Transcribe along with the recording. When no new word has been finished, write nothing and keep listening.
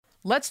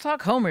Let's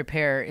Talk Home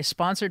Repair is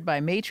sponsored by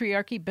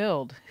Matriarchy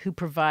Build, who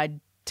provide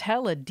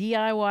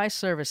tele-DIY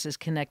services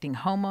connecting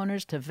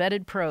homeowners to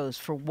vetted pros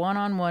for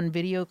one-on-one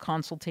video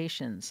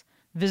consultations.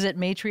 Visit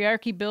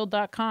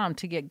matriarchybuild.com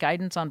to get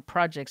guidance on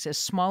projects as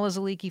small as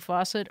a leaky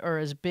faucet or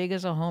as big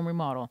as a home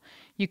remodel.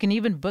 You can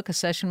even book a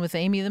session with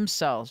Amy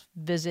themselves.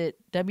 Visit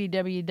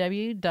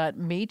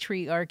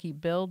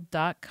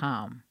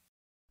www.matriarchybuild.com.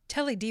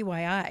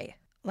 Tele-DIY,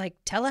 like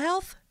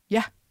telehealth?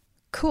 Yeah,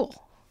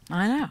 Cool.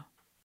 I know.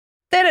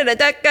 And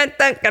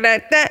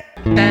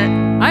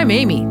I'm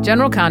Amy,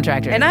 general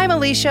contractor. I'm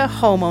Alicia,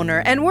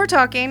 homeowner, and we're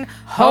talking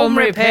Home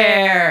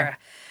repair.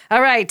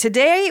 All right,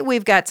 today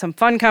we've got some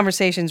fun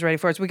conversations ready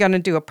for us. We're going to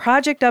do a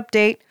project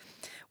update.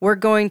 We're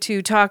going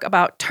to talk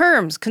about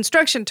terms,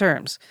 construction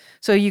terms.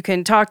 So you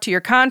can talk to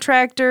your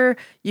contractor,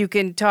 you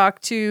can talk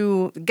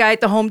to the guy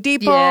at the Home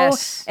Depot,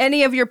 Yes.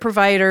 any of your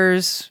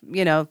providers.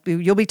 You know,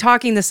 you'll be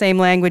talking the same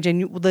language,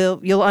 and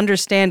you'll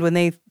understand when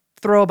they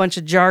throw a bunch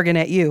of jargon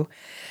at you.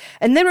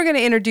 And then we're going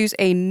to introduce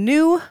a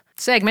new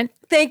Segment.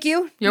 Thank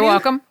you. You're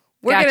welcome.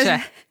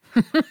 Gotcha.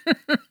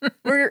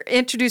 We're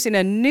introducing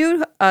a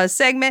new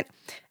segment,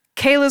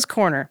 Kayla's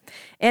Corner.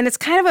 And it's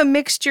kind of a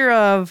mixture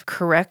of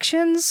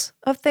corrections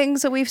of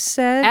things that we've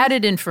said,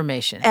 Added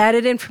information.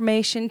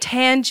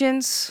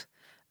 tangents,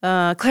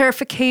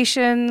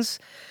 clarifications.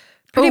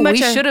 Pretty much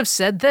we should have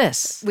said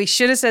this. We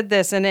should have said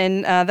this. And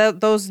then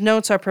those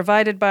notes are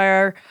provided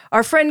by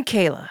our friend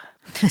Kayla.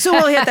 So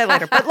we'll hit that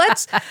later. But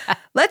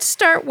let's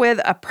start with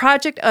a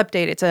project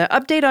update. It's an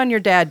update on your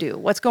dad-do.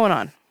 What's going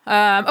on?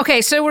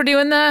 Okay, so we're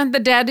doing the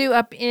dad-do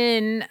up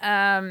in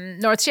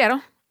North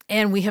Seattle,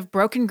 and we have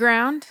broken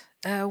ground.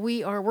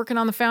 We are working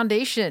on the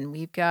foundation.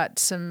 We've got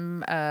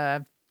some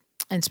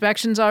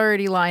inspections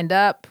already lined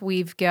up.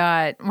 We're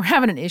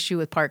having an issue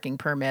with parking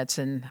permits,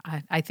 and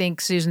I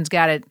think Susan's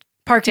got it.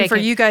 Parking for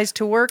you guys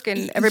to work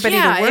and everybody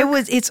to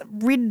work? It's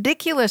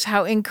ridiculous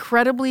how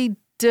incredibly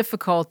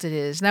difficult it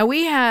is. Now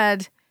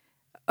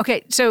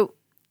so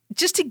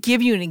just to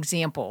give you an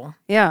example,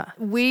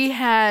 we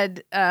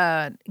had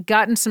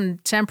gotten some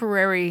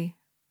temporary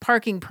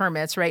parking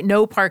permits, right?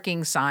 No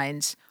parking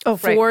signs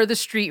for the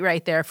street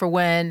right there for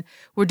when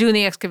we're doing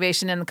the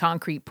excavation and the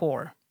concrete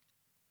pour.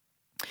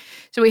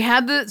 So we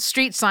had the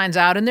street signs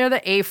out, and they're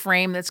the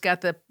A-frame that's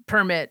got the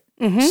permit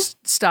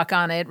stuck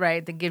on it,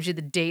 right? That gives you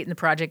the date and the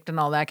project and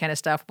all that kind of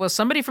stuff. Well,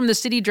 somebody from the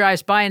city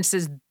drives by and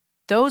says,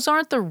 those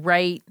aren't the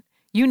right,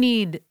 you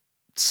need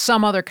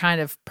some other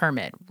kind of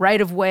permit, right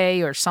of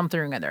way or something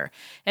or other.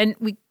 And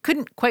we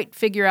couldn't quite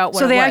figure out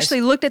what it was. So they actually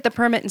looked at the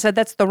permit and said,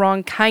 that's the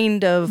wrong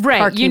kind of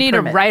parking permit. You need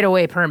a right of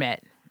way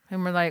permit.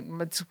 And we're like,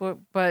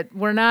 but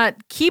we're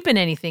not keeping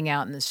anything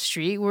out in the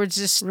street. We're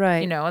just,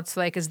 it's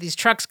like as these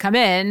trucks come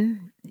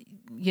in,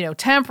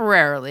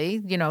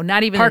 temporarily,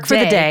 not even park a day.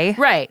 For the day.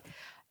 Right.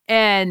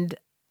 And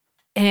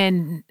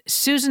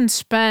Susan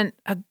spent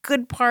a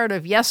good part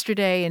of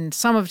yesterday and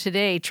some of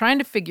today trying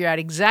to figure out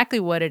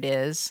exactly what it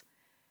is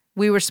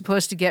we were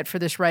supposed to get for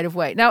this right of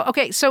way. Now,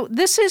 okay, so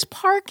this is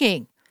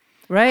parking.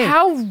 Right.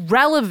 How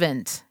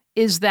relevant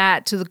is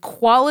that to the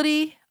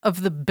quality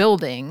of the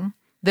building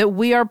that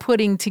we are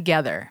putting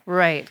together?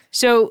 Right.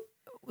 So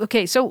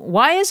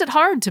why is it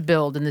hard to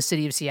build in the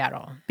city of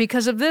Seattle?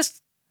 Because of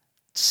this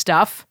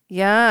stuff.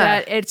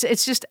 Yeah. That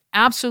it's just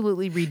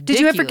absolutely ridiculous. Did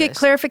you ever get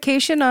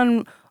clarification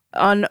on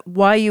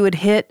why you would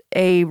hit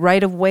a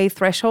right-of-way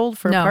threshold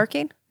for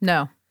parking?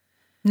 No.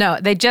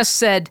 They just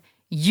said,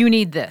 you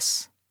need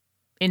this.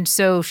 And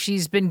so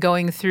she's been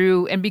going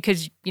through, and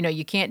because,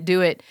 you can't do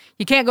it,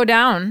 you can't go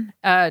down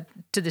to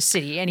the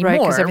city anymore.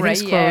 Right, because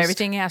everything's closed. Yeah,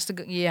 everything has to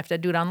go, you have to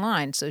do it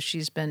online. So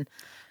she's been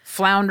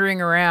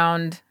floundering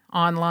around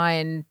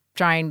online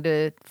trying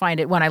to find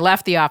it. When I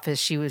left the office,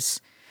 she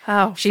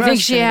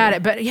thinks she had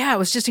it. But yeah, it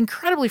was just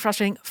incredibly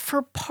frustrating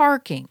for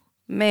parking.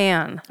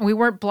 Man. We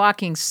weren't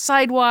blocking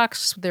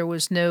sidewalks. There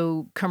was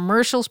no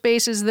commercial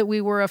spaces that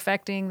we were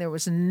affecting. There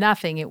was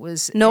nothing. It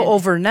was... No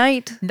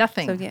overnight.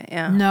 Nothing. So,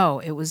 yeah. No,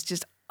 it was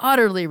just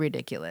utterly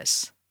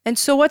ridiculous. And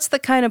so what's the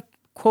kind of,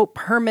 quote,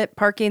 permit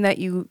parking that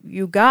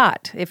you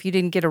got if you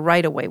didn't get a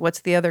right-of-way? What's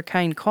the other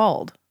kind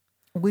called?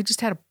 We just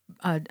had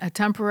a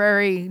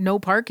temporary no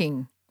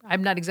parking.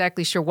 I'm not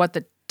exactly sure what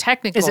the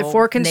technical Is it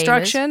for name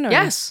construction? is. Or?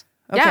 Yes.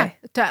 Okay.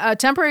 Yeah. A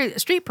temporary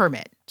street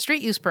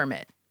use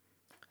permit.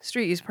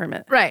 Street use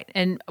permit. Right.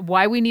 And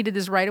why we needed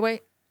this right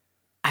away,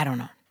 I don't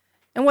know.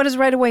 And what does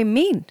right away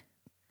mean?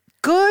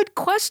 Good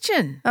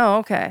question. Oh,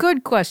 okay.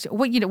 Good question.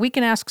 Well, we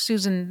can ask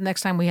Susan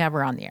next time we have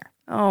her on the air.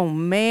 Oh,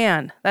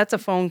 man. That's a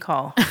phone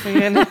call.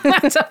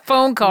 That's a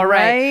phone call,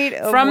 right?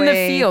 From the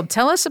away. field.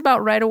 Tell us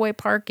about right-of-way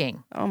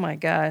parking. Oh, my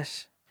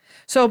gosh.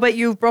 So, but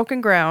you've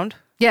broken ground.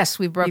 Yes,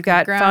 we've broken ground.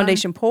 You got ground.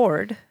 foundation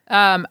poured.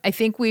 I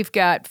think we've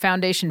got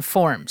foundation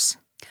forms.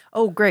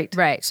 Oh, great.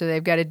 Right. So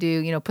they've got to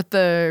do, put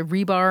the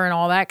rebar and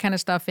all that kind of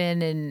stuff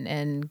in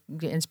and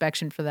get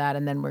inspection for that.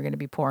 And then we're going to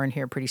be pouring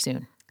here pretty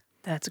soon.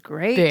 That's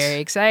great.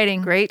 Very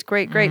exciting. Great.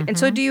 Mm-hmm. And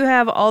so do you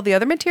have all the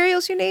other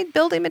materials you need,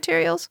 building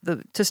materials,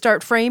 to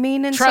start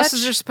framing and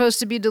Trusses such? are supposed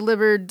to be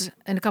delivered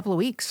in a couple of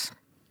weeks.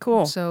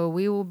 Cool. So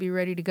we will be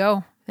ready to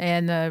go.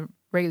 and the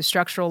regular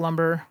structural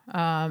lumber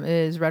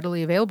is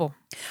readily available.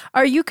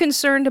 Are you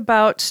concerned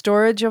about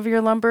storage of your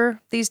lumber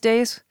these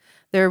days?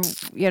 There,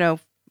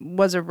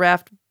 was a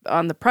raft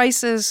on the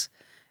prices,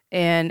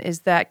 and is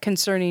that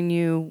concerning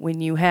you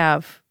when you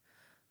have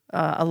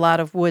a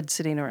lot of wood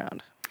sitting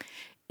around?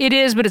 It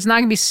is, but it's not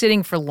going to be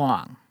sitting for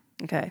long.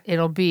 Okay.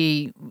 It'll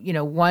be,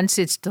 once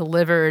it's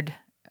delivered,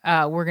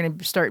 we're going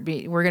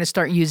to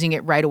start using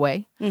it right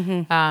away.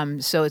 Mm-hmm.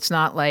 So it's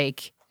not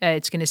like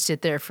it's going to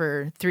sit there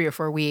for 3 or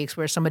 4 weeks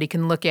where somebody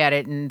can look at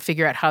it and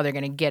figure out how they're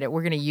going to get it.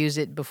 We're going to use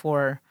it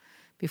before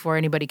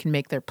anybody can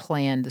make their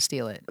plan to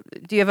steal it.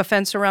 Do you have a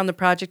fence around the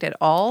project at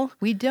all?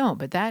 We don't,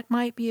 but that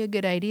might be a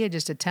good idea.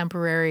 Just a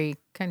temporary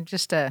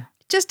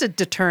just a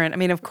deterrent. I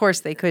mean, of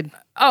course they could.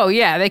 Oh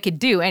yeah, they could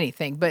do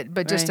anything,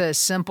 but just a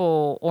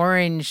simple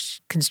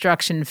orange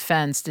construction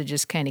fence to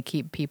just kind of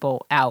keep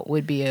people out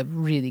would be a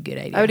really good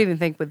idea. I would even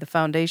think with the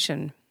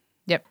foundation.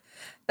 Yep.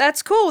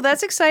 That's cool.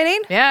 That's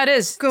exciting. Yeah, it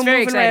is. It's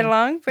very exciting.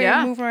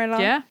 Moving right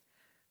along. Yeah.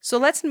 So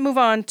let's move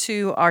on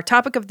to our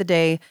topic of the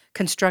day,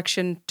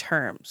 construction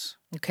terms.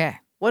 Okay.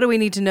 What do we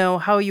need to know?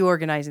 How are you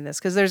organizing this?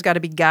 Because there's got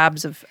to be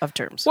gobs of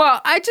terms.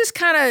 Well, I just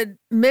kind of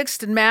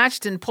mixed and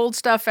matched and pulled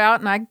stuff out,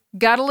 and I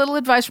got a little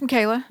advice from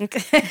Kayla.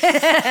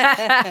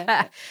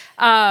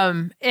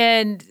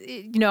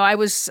 I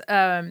was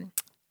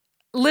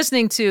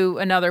listening to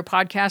another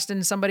podcast,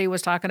 and somebody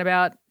was talking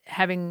about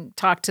having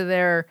talked to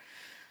their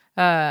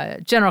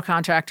general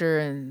contractor,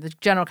 and the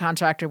general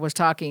contractor was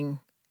talking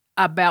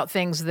about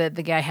things that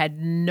the guy had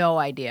no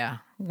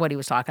idea what he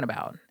was talking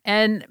about.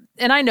 And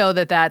I know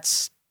that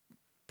that's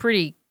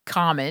pretty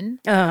common.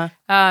 Uh-huh.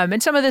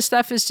 And some of this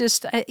stuff is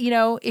just,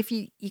 if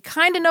you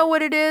kind of know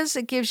what it is,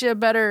 it gives you a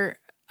better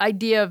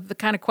idea of the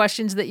kind of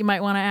questions that you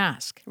might want to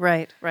ask.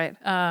 Right.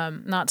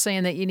 Not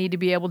saying that you need to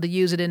be able to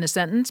use it in a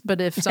sentence,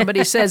 but if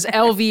somebody says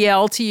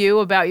LVL to you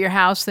about your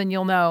house, then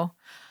you'll know,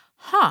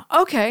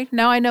 okay,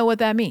 now I know what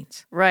that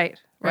means. Right.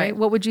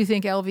 What would you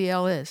think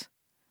LVL is?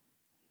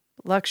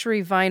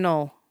 Luxury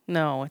vinyl.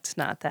 No, it's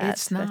not that.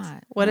 It's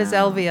not. What is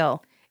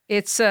LVL?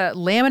 It's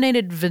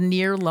laminated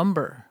veneer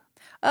lumber.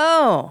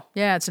 Oh.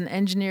 Yeah, it's an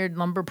engineered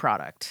lumber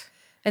product.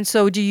 And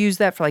so do you use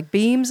that for like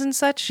beams and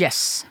such?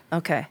 Yes.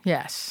 Okay.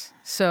 Yes.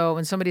 So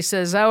when somebody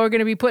says, we're going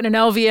to be putting an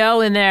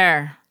LVL in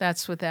there,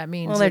 that's what that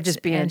means. Well, they're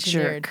just being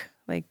engineered.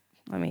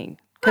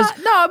 Because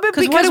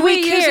what do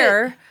we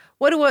care?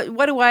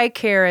 What do I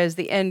care as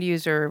the end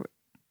user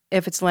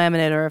if it's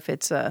laminate or if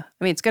it's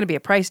it's going to be a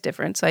price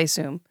difference, I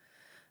assume.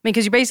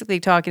 Because you're basically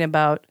talking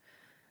about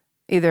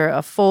either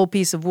a full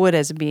piece of wood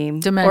as a beam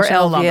or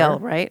LVL,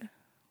 lumber. Right?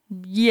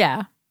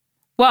 Yeah.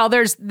 Well,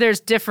 there's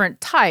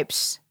different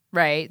types,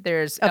 right?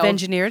 There's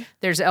engineered.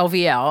 There's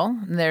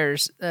LVL. And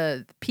there's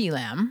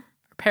PLAM,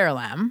 or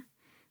Paralam,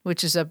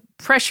 which is a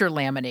pressure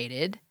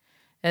laminated,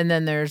 and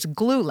then there's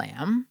glue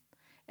lam,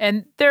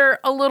 and they're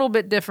a little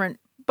bit different,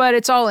 but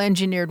it's all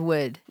engineered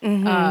wood.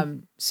 Mm-hmm.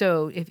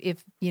 So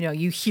if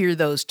you hear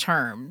those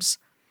terms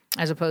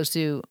as opposed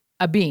to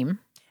a beam.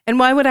 And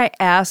why would I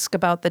ask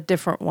about the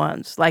different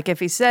ones? Like if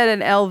he said an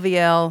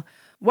LVL,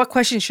 what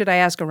questions should I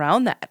ask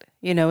around that?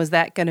 Is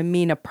that going to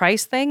mean a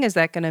price thing? Is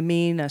that going to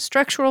mean a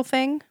structural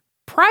thing?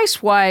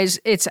 Price-wise,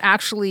 it's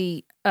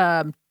actually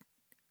this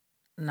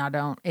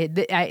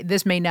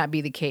may not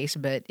be the case,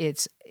 but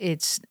it's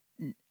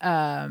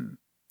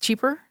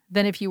cheaper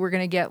than if you were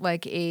going to get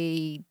like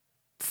a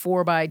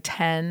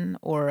 4x10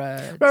 or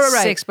a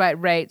 6x,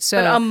 right?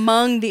 So but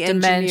among the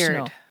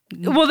engineered.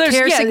 Well,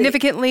 there's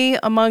significantly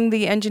among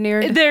the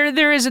engineered.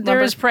 There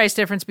is price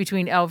difference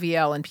between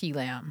LVL and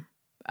PLAM,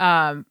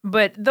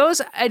 but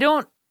those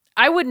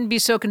I wouldn't be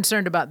so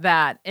concerned about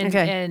that.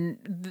 And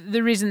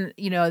the reason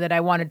that I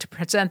wanted to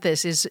present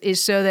this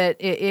is so that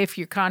if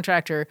your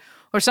contractor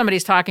or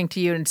somebody's talking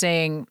to you and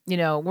saying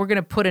we're going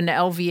to put an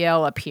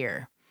LVL up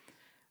here,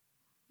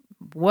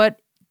 what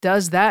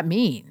does that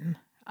mean?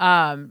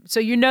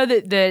 So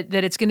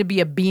that it's going to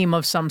be a beam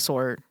of some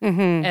sort,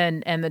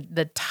 mm-hmm. and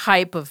the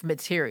type of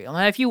material.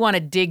 And if you want to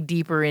dig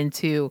deeper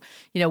into,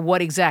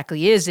 what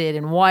exactly is it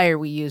and why are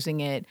we using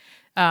it,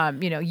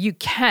 you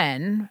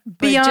can.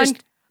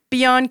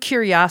 Beyond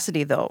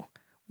curiosity, though,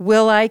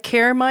 will I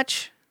care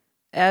much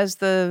as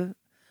the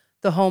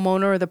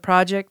homeowner of the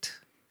project?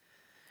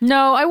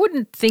 No, I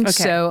wouldn't think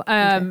so.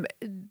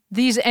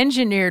 These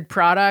engineered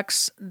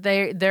products,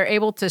 they're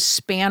able to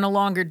span a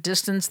longer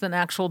distance than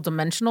actual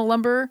dimensional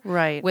lumber,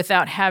 right?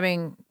 Without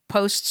having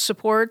post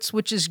supports,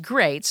 which is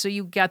great. So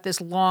you got this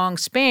long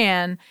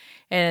span,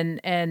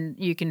 and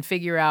you can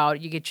figure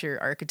out. You get your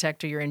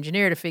architect or your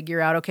engineer to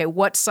figure out, okay,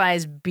 what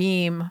size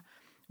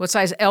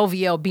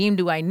LVL beam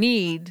do I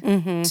need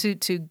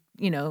to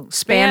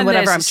span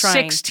whatever this I'm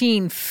trying.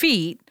 16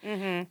 feet,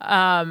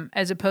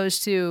 as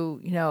opposed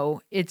to,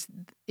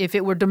 if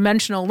it were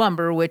dimensional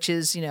lumber, which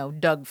is,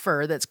 Doug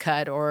fir that's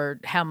cut or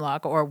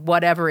hemlock or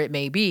whatever it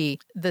may be,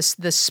 the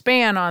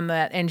span on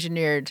that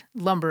engineered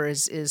lumber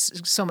is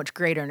so much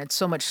greater and it's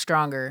so much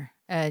stronger.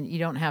 And you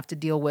don't have to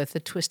deal with the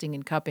twisting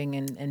and cupping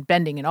and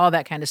bending and all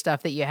that kind of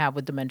stuff that you have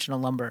with dimensional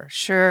lumber.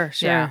 Sure.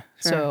 Yeah.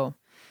 So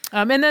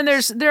And then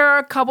there are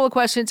a couple of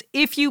questions.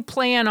 If you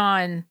plan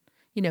on,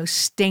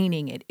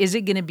 staining it, is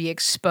it going to be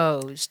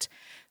exposed?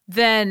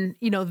 Then,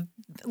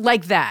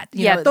 like that.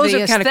 Those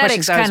are kind of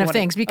questions kind of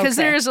things, because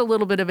there is a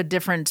little bit of a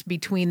difference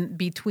between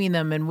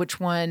them, and which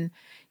one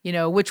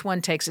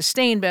takes a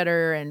stain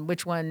better, and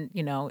which one,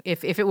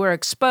 if it were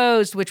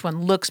exposed, which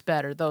one looks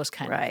better, those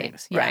kind of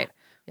things. Yeah. Right.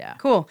 Yeah.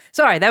 Cool.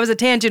 Sorry, that was a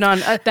tangent on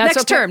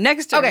next term.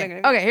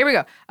 Okay, here we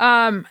go.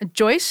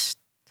 Joist,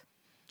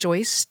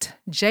 joist,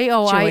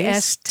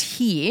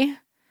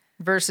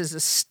 versus a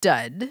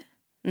stud.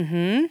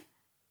 Mm-hmm.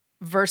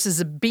 Versus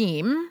a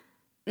beam.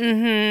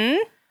 Mm-hmm.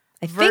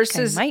 I think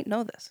I might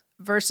know this.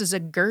 Versus a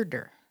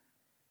girder.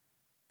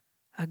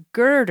 A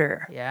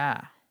girder.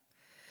 Yeah.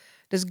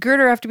 Does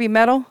girder have to be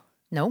metal?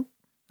 No.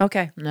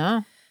 Okay.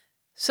 No.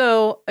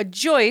 So a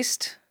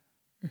joist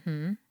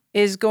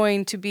is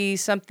going to be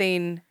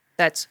something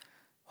that's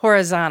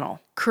horizontal.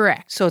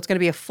 Correct. So it's going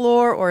to be a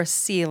floor or a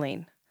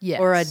ceiling. Yes.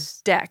 Or a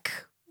deck,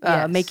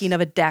 making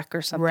of a deck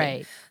or something.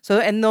 Right. So,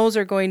 and those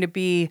are going to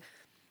be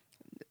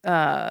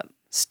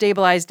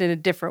stabilized in a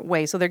different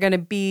way. So they're going to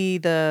be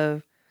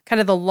the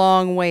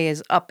long way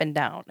is up and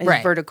down, is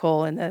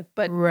vertical,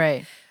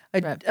 right.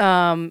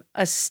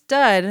 A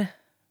stud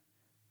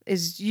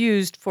is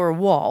used for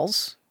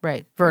walls.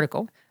 Right.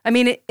 Vertical. I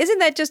mean, isn't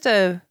that just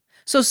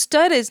so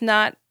stud is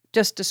not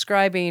just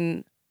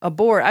describing a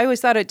board. I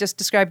always thought it just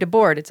described a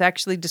board. It's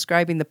actually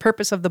describing the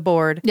purpose of the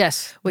board.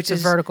 Yes. Which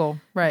is vertical.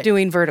 Right.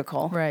 Doing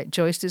vertical. Right.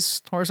 Joist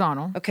is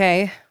horizontal.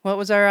 Okay. What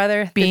was our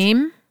other?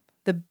 Beam.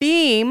 The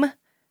beam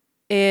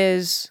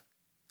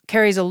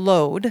carries a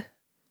load.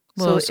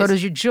 Well, so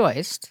does your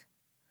joist.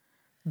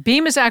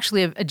 Beam is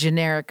actually a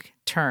generic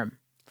term.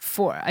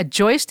 For a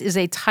joist is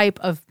a type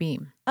of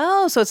beam.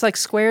 Oh, so it's like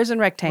squares and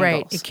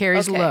rectangles. Right. It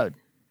carries load.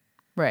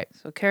 Right.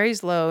 So it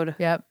carries load.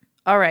 Yep.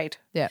 All right.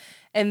 Yeah.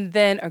 And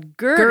then a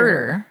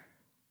girder.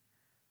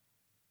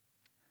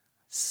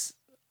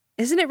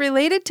 Isn't it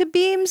related to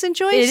beams and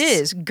joists? It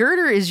is.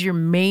 Girder is your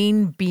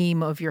main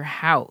beam of your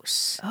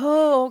house.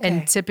 Oh, okay.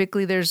 And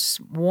typically there's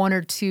one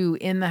or two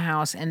in the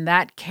house, and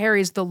that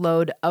carries the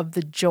load of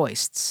the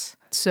joists.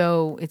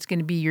 So it's going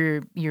to be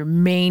your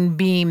main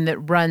beam that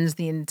runs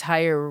the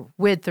entire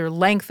width or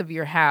length of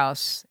your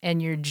house,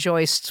 and your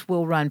joists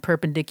will run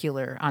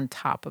perpendicular on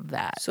top of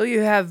that. So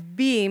you have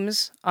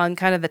beams on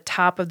kind of the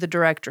top of the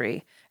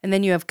directory, and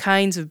then you have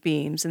kinds of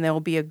beams, and there will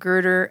be a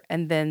girder,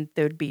 and then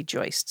there would be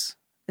joists.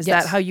 Is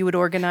that how you would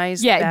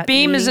organize? Yeah,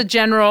 beam is a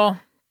general.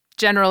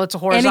 It's a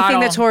horizontal.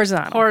 Anything that's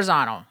horizontal.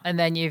 Horizontal. And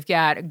then you've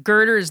got a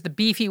girder is the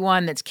beefy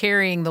one that's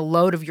carrying the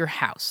load of your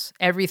house.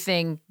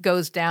 Everything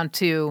goes down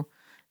to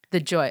the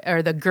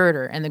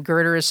girder, and the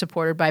girder is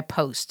supported by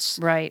posts.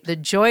 Right. The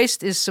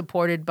joist is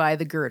supported by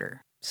the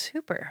girder.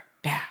 Super.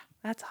 Yeah.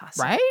 That's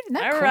awesome. Right? Isn't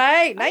that All cool?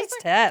 right. Nice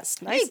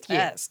test. Nice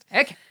test.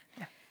 Okay.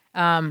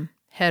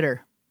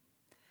 Header.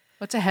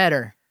 What's a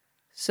header?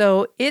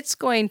 So it's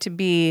going to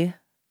be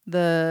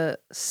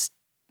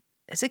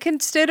is it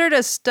considered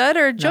a stud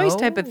or a joist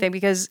type of thing?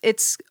 Because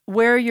it's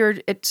where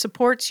it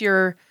supports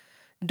your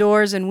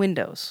doors and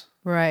windows.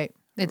 Right.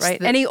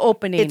 Any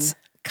opening. It's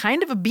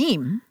kind of a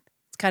beam.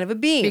 It's kind of a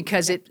beam.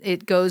 Because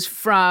it goes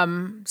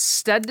from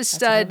stud to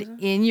stud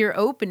in your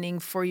opening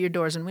for your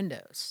doors and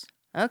windows.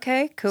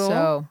 Okay, cool.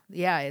 So,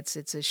 yeah, it's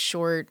a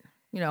short,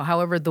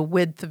 however the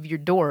width of your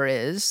door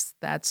is,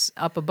 that's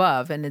up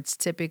above. And it's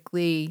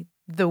typically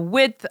the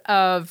width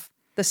of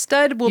the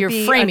stud will your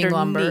be framing underneath.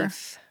 Lumber.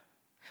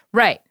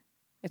 Right.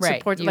 It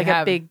supports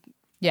a big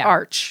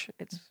arch.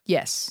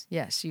 Yes.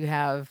 You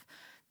have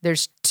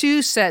there's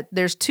two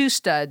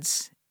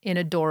studs in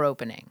a door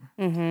opening.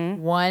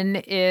 Mm-hmm.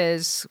 One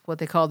is what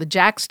they call the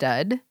jack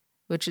stud,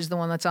 which is the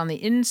one that's on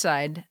the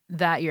inside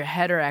that your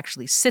header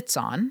actually sits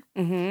on.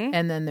 Mm-hmm.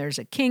 And then there's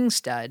a king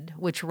stud,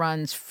 which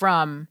runs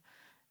from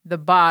the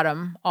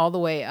bottom all the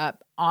way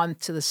up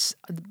onto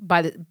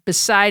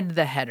beside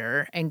the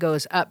header and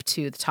goes up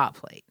to the top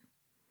plate.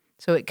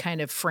 So it kind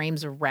of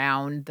frames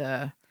around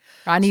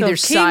on either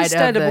side of the...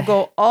 king stud will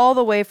go all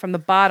the way from the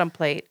bottom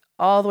plate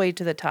all the way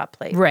to the top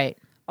plate. Right.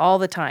 All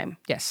the time.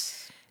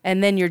 Yes.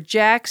 And then your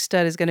jack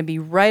stud is going to be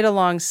right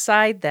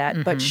alongside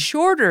that, but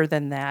shorter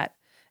than that,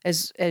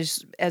 as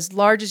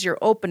large as your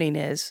opening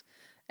is,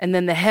 and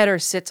then the header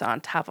sits on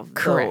top of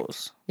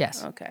those.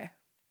 Yes. Okay.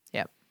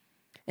 Yep.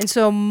 And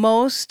so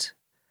most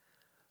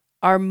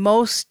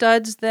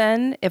studs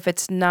then, if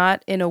it's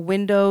not in a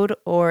windowed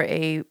or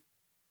a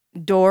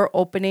door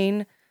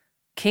opening,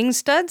 king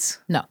studs?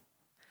 No.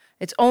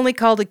 It's only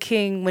called a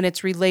king when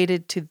it's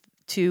related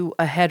to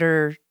a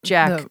header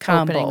jack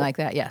combo. Opening like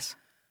that, yes.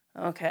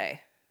 Okay.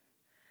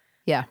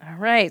 Yeah. All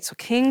right. So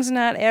king's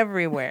not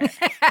everywhere.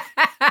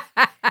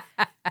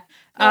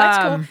 That's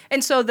cool.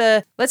 And so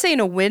let's say in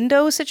a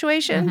window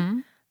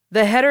situation,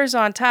 the header's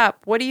on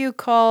top. What do you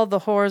call the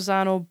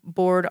horizontal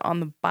board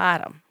on the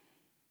bottom?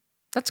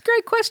 That's a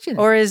great question.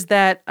 Or is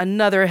that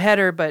another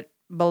header but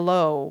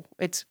below?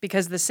 It's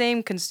because the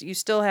same, you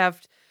still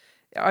have,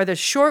 are the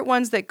short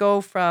ones that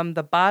go from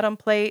the bottom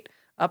plate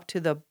up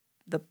to the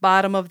the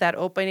bottom of that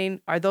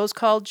opening, are those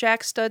called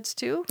jack studs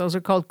too? Those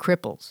are called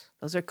cripples.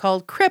 Those are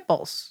called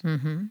cripples.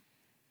 Mm-hmm.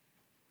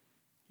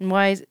 And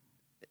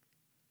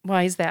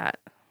why is that?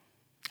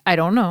 I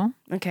don't know.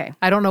 Okay.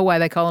 I don't know why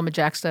they call them a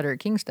jack stud or a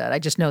king stud. I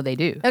just know they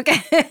do.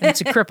 Okay.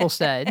 It's a cripple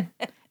stud.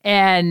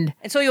 And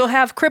so you'll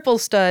have cripple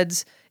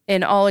studs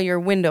in all your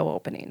window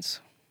openings.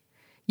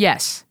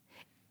 Yes.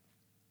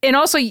 And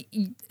also,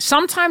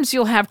 sometimes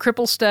you'll have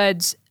cripple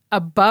studs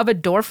above a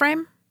door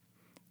frame.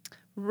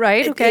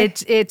 Right. Okay.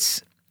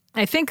 It's.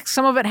 I think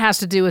some of it has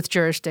to do with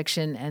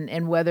jurisdiction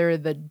and whether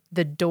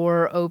the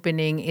door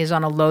opening is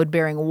on a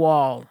load-bearing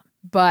wall.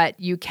 But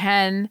you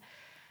can.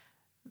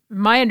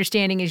 My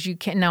understanding is you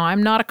can. Now,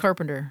 I'm not a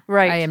carpenter.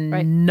 Right. I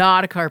am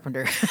not a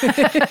carpenter.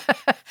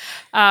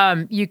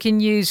 You can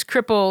use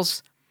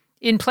cripples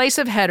in place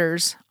of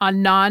headers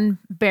on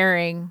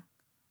non-bearing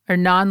or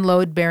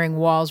non-load-bearing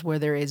walls where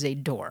there is a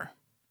door.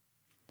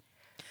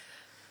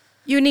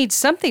 You need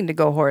something to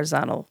go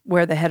horizontal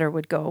where the header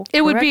would go.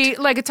 It would be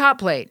like a top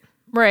plate,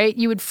 right?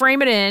 You would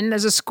frame it in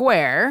as a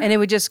square. And it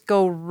would just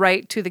go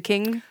right to the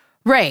king?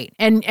 Right.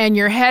 And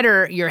your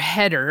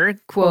header,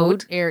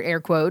 quote,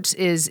 air quotes,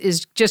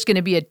 is just going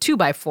to be a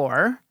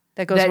 2x4.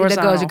 That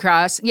goes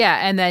across. Yeah.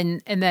 And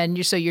then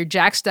your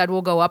jack stud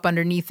will go up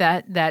underneath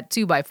that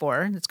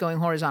 2x4 that's going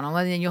horizontal.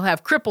 And then you'll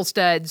have cripple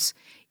studs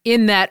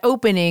in that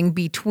opening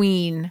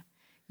between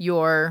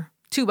your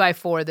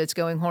 2x4 that's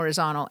going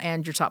horizontal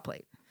and your top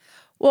plate.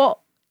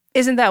 Well,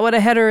 isn't that what a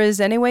header is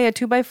anyway, a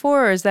 2x4,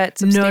 or is that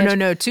substantial?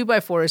 No.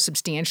 2x4 is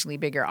substantially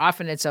bigger.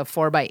 Often it's a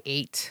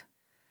 4x8.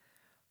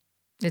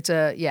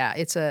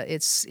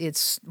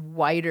 It's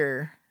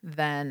wider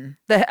than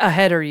a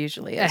header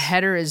usually is. A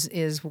header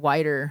is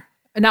wider.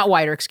 Not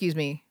wider, excuse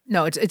me.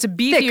 No, it's a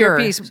beefier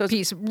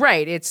piece.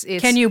 Right. It's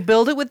Can you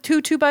build it with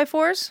two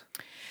 2x4s?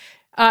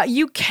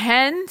 You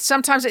can.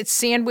 Sometimes it's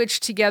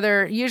sandwiched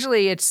together.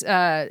 Usually it's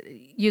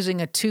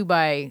using a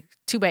 2x8,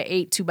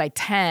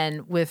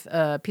 2x10 with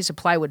a piece of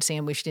plywood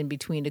sandwiched in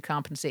between to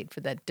compensate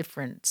for that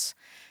difference.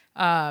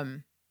 How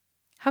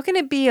can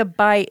it be a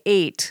by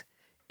 8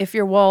 if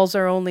your walls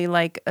are only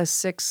like a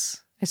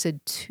 6? I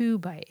said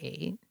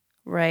 2x8.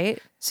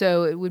 Right.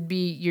 So it would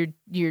be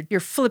you're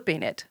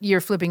flipping it. You're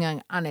flipping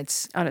on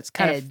its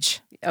edge.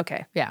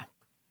 Okay. Yeah.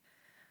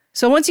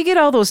 So once you get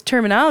all those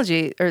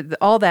terminology or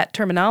all that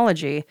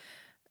terminology,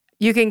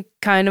 you can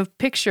kind of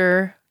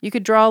picture. You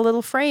could draw a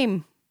little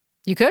frame.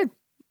 You could.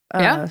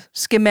 Yeah.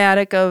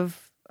 Schematic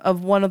of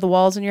one of the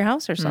walls in your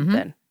house or something.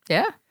 Mm-hmm.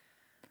 Yeah.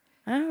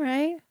 All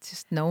right.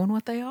 Just knowing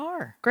what they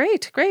are.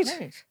 Great.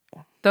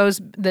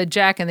 The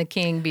jack and the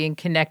king being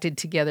connected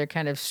together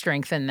kind of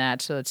strengthen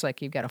that. So it's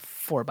like you've got a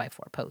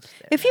 4x4 post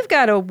there. If you've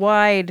got a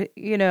wide,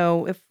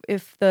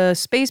 if the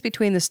space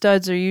between the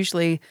studs are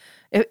usually,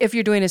 if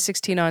you're doing a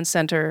 16 on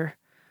center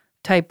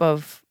type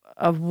of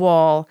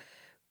wall,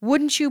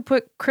 wouldn't you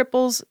put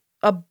cripples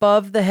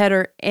above the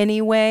header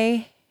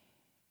anyway?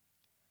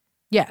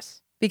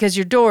 Yes. Because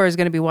your door is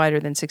going to be wider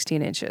than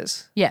 16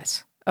 inches.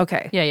 Yes.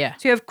 Okay. Yeah.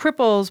 So you have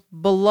cripples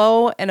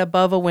below and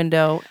above a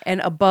window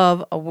and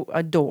above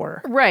a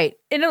door. Right.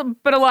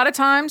 But a lot of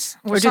times,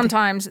 or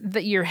sometimes,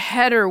 that your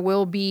header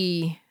will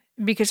be,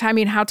 because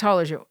how tall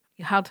is your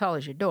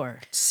door?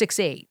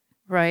 6'8".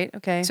 Right.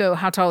 Okay. So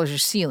how tall is your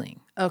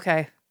ceiling?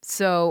 Okay.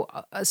 So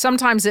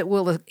sometimes it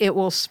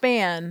will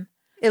span.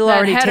 It'll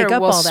already take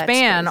up all that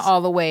span space.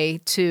 all the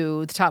way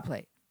to the top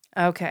plate.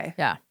 Okay.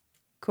 Yeah.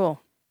 Cool.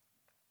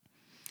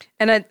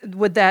 And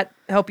would that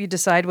help you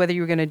decide whether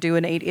you were going to do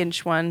an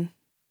 8-inch one?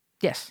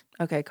 Yes.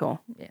 Okay, cool.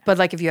 Yeah. But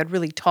like if you had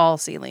really tall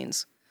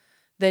ceilings,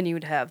 then you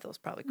would have those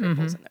probably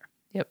cripples in there.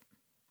 Yep.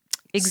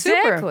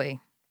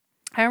 Exactly.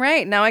 Super. All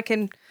right. Now I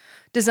can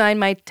design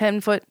my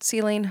 10-foot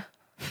ceiling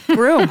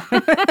room.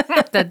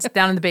 That's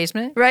down in the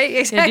basement? Right,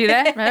 exactly. You do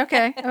that?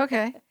 Okay.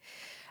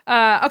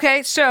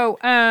 Okay, so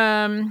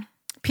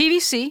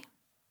PVC,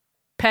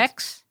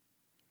 PEX,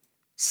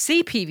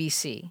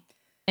 CPVC,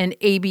 and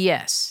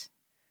ABS.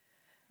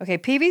 Okay,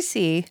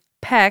 PVC,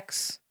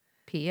 PEX.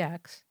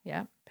 PX,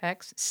 yeah,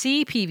 PEX.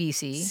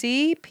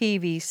 CPVC.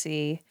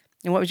 CPVC.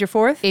 And what was your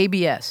fourth?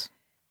 ABS.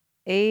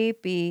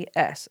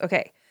 ABS.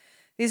 Okay.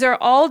 These are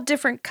all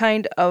different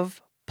kind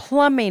of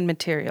plumbing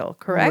material,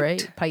 correct?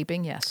 Right.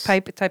 Piping, yes.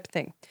 Pipe type of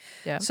thing.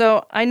 Yeah.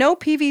 So I know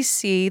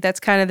PVC,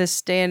 that's kind of the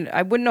standard.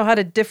 I wouldn't know how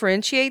to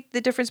differentiate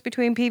the difference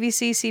between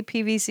PVC,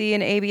 CPVC,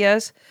 and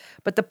ABS,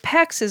 but the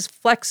PEX is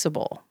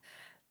flexible.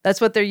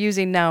 That's what they're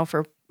using now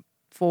for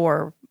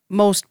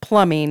most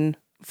plumbing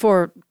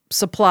for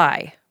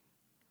supply.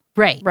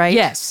 Right. Right.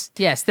 Yes.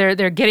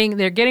 They're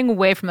getting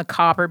away from the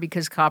copper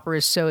because copper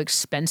is so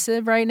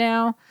expensive right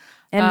now.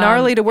 And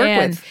gnarly to work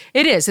with.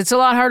 It is. It's a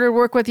lot harder to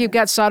work with. You've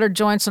got soldered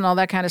joints and all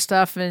that kind of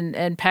stuff.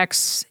 And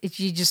PEX,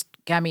 you just,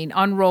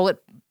 unroll it,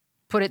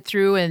 put it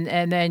through,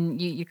 and then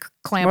you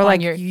clamp more on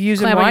like your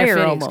using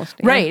wire almost.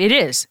 Yeah. Right. It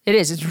is.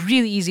 It's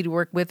really easy to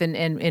work with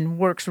and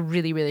works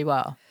really, really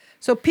well.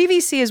 So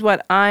PVC is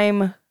what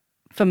I'm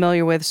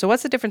familiar with. So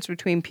what's the difference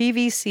between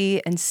PVC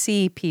and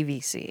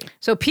CPVC?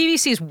 So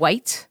PVC is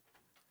white.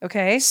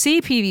 Okay.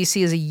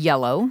 CPVC is a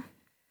yellow.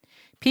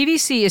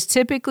 PVC is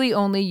typically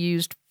only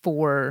used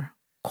for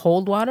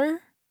cold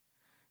water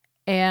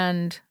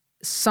and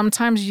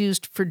sometimes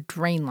used for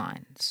drain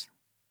lines.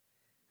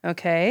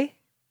 Okay.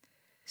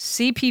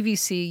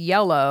 CPVC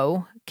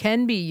yellow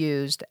can be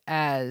used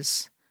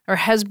as, or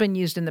has been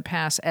used in the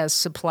past as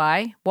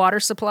supply, water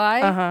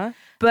supply,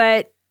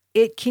 but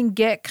it can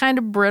get kind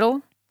of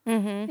brittle.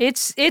 Mm-hmm.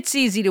 It's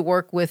easy to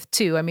work with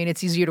too. I mean,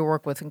 it's easier to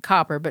work with in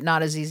copper, but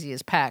not as easy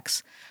as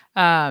PEX.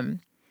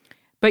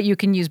 But you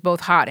can use both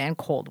hot and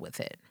cold with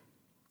it.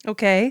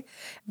 Okay.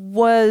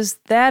 Was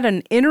that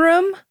an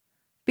interim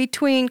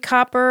between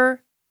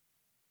copper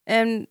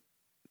and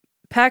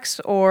PEX,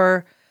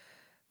 or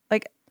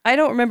like I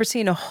don't remember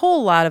seeing a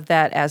whole lot of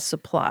that as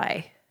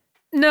supply.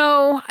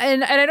 No,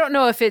 and I don't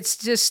know if it's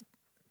just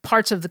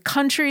parts of the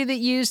country that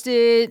used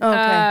it.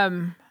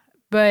 Okay.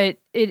 But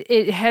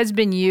it has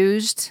been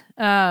used.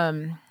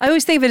 I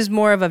always think of it as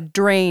more of a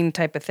drain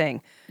type of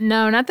thing.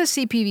 No, not the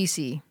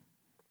CPVC.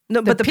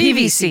 No, but the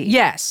PVC.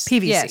 Yes.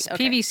 PVC. Yes,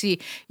 okay.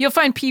 PVC. You'll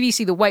find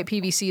PVC, the white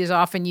PVC, is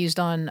often used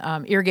on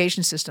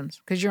irrigation systems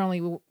because you're only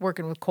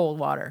working with cold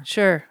water.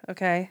 Sure.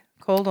 Okay.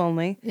 Cold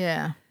only.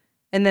 Yeah.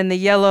 And then the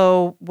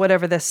yellow,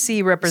 whatever the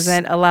C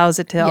represent, allows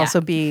it to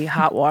also be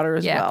hot water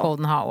as well. Yeah, cold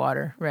and hot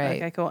water.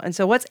 Right. Okay, cool. And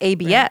so what's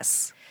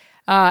ABS?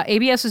 Right.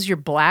 ABS is your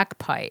black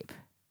pipe.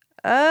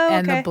 Oh, okay.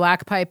 And the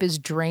black pipe is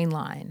drain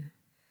line.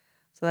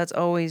 So that's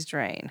always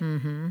drain.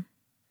 Mm-hmm.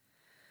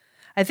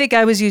 I think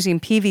I was using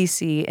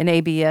PVC and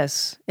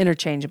ABS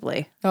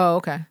interchangeably. Oh,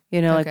 okay.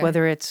 You know, like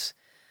whether it's...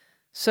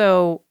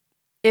 So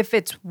if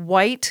it's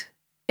white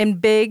and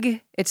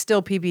big, it's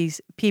still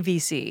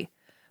PVC.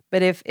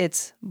 But if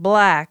it's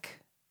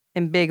black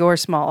and big or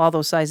small, all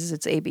those sizes,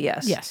 it's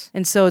ABS. Yes.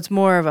 And so it's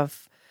more of a...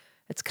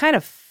 It's kind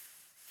of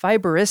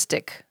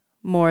fiberistic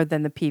more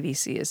than the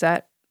PVC. Is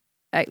that...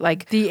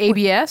 like the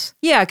ABS?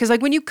 Yeah, because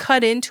like when you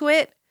cut into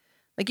it,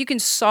 like you can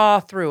saw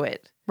through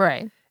it.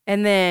 Right.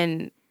 And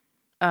then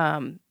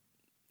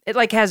it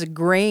like has a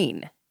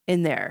grain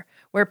in there,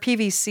 where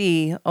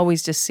PVC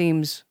always just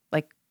seems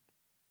like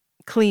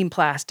clean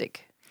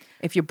plastic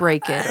if you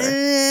break it.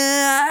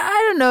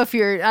 I don't know if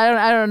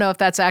I don't know if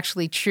that's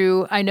actually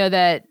true. I know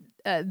that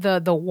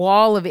the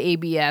wall of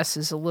ABS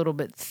is a little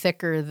bit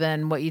thicker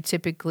than what you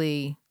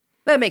typically...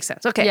 That makes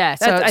sense. Okay. Yeah.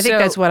 I think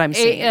that's what I'm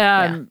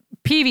seeing.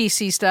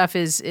 PVC stuff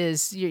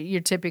is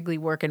you're typically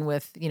working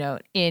with,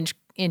 inch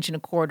and a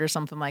quarter,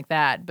 something like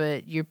that.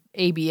 But your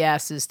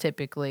ABS is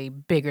typically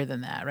bigger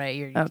than that, right?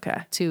 You're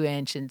 2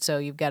 inch, and so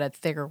you've got a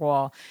thicker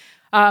wall.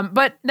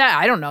 But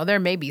I don't know. There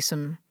may be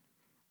some,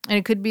 and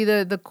it could be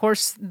the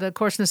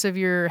coarseness of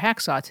your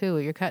hacksaw too.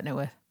 What you're cutting it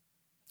with.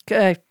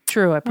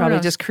 True. I probably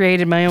just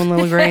created my own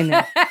little grain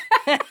there.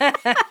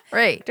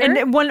 Right.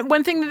 And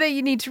one thing that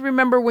you need to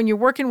remember when you're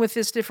working with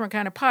this different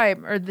kind of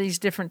pipe, or these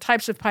different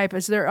types of pipe,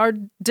 is there are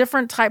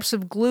different types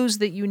of glues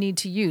that you need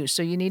to use.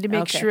 So you need to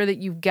make sure that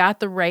you've got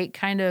the right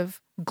kind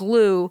of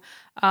glue.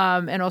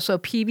 And also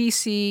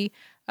PVC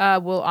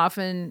will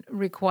often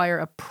require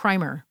a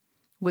primer,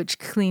 which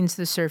cleans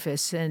the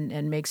surface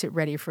and makes it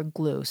ready for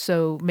glue.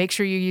 So make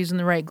sure you're using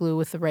the right glue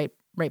with the right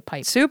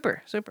pipe.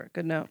 Super.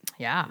 Good note.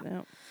 Yeah. Good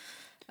note.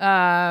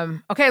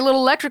 Okay, a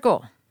little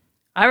electrical.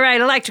 All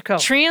right, electrical.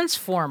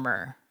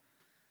 Transformer.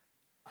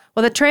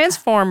 Well, the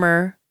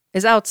transformer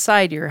is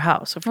outside your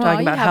house. If we're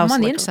talking about house, them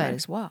on the inside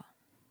as well.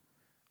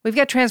 We've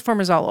got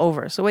transformers all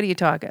over. So what are you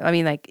talking? I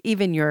mean, like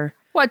even your...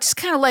 Well, it's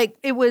kind of like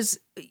it was.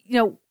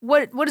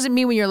 What does it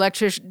mean when your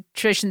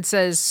electrician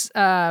says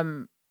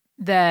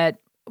that?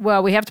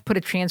 Well, we have to put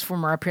a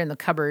transformer up here in the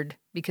cupboard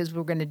because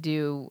we're going to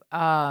do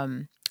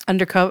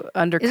under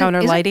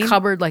counter lighting.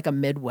 Cupboard like a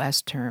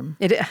Midwest term.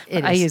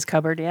 I use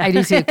cupboard. Yeah, I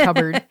do too.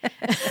 Cupboard.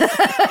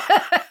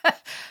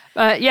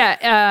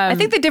 I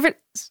think the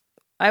difference.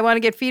 I want to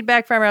get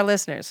feedback from our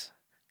listeners.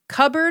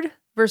 Cupboard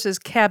versus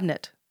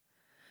cabinet,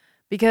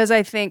 because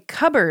I think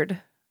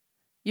cupboard,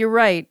 you're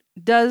right,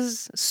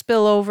 does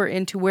spill over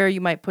into where you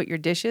might put your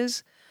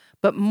dishes,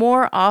 but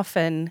more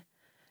often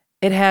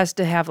it has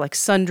to have like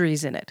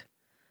sundries in it.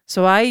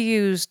 So I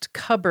used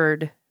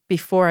cupboard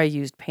before I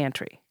used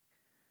pantry.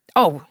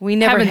 Oh, we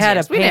never had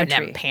a pantry. We didn't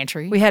have a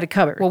pantry. We had a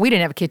cupboard. Well, we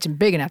didn't have a kitchen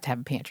big enough to have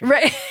a pantry.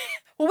 Right.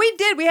 Well, we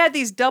did. We had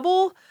these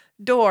double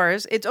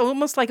doors. It's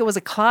almost like it was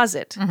a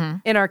closet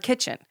in our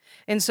kitchen.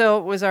 And so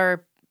it was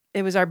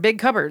our big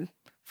cupboard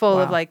full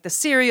of like the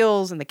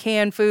cereals and the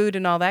canned food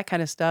and all that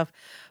kind of stuff.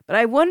 But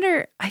I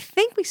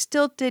think we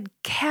still did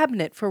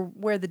cabinet for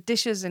where the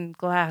dishes and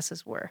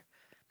glasses were.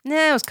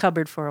 It was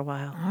cupboard for a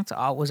while.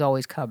 It was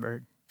always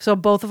cupboard. So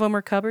both of them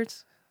were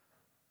cupboards?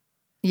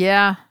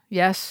 Yeah.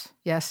 Yes,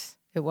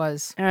 it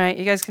was. All right.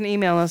 You guys can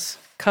email us.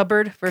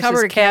 Cupboard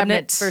versus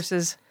cabinet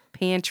versus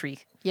pantry.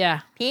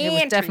 Yeah. Pantry.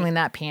 It was definitely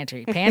not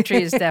pantry.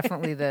 Pantry is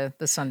definitely the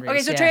sundries.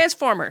 Okay, so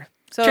transformer.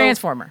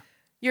 Transformer.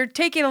 You're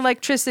taking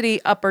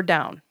electricity up or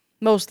down?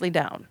 Mostly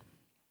down.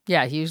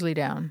 Yeah, usually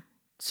down.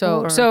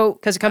 So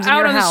because it comes in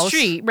your house. Out on the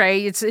street,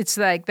 right? It's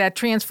like that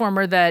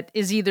transformer that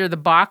is either the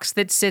box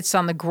that sits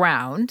on the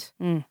ground,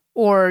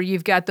 or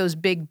you've got those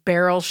big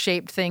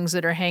barrel-shaped things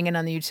that are hanging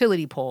on the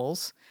utility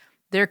poles.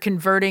 They're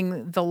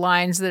converting the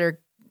lines that are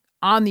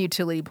on the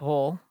utility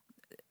pole,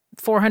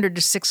 400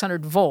 to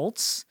 600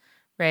 volts,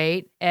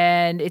 right?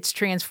 And it's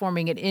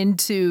transforming it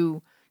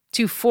into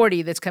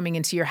 240 that's coming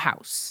into your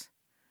house,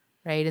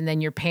 right? And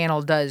then your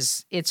panel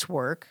does its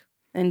work.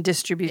 And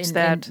distributes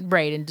that.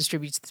 And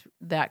distributes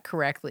that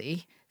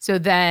correctly. So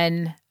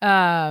then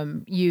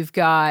you've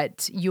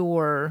got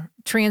your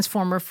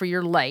transformer for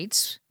your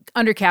lights,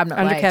 under cabinet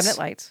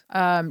lights.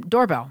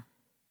 Doorbell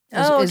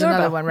is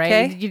another one,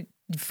 right? Okay. You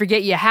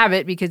forget you have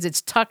it because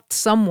it's tucked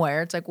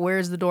somewhere. It's like,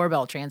 where's the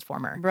doorbell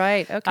transformer?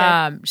 Right,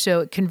 okay.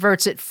 So it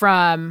converts it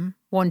from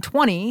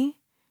 120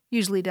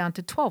 usually down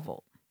to 12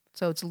 volt.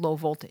 So it's low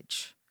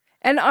voltage.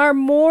 And are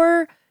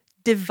more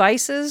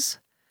devices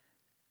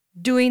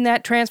doing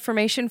that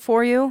transformation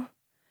for you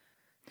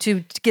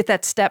to get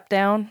that step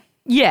down?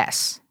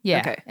 Yes. Yeah.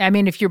 Okay. I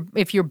mean, if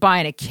you're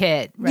buying a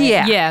kit, right?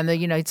 Yeah. And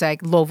it's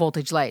like low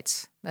voltage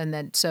lights, and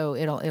then so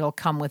it'll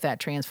come with that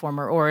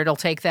transformer, or it'll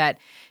take that.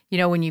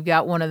 When you've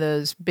got one of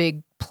those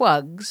big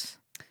plugs,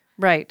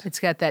 right? It's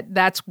got that.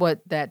 That's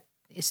what that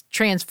is.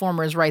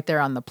 Transformer is right there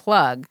on the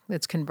plug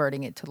that's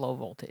converting it to low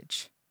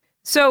voltage.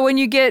 So when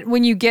you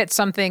get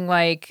something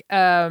like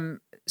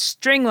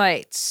string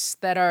lights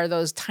that are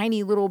those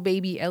tiny little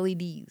baby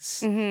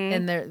LEDs,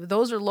 and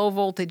those are low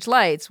voltage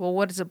lights. Well,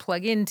 what does it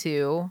plug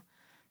into?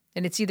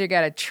 And it's either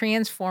got a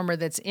transformer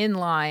that's in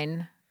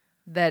line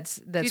that's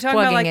plugging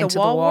about like into the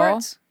wall wall.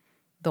 warts?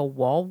 The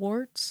wall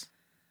warts?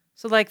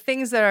 So like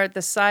things that are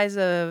the size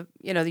of,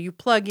 you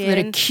plug in.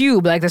 Like a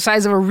cube, like the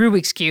size of a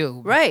Rubik's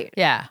Cube. Right.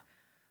 Yeah.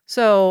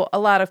 So a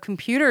lot of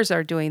computers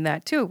are doing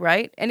that too,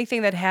 right?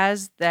 Anything that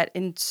has that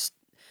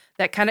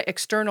kind of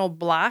external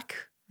block,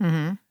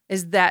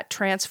 is that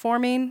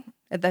transforming?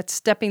 That's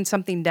stepping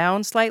something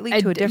down slightly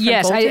to a different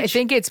voltage? Yes, I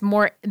think it's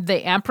more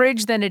the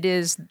amperage than it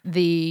is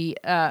the,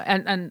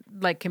 and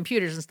like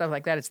computers and stuff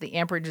like that, it's the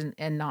amperage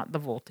and not the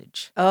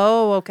voltage.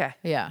 Oh, okay.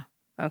 Yeah.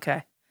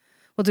 Okay.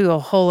 We'll do a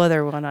whole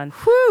other one on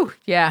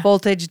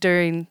voltage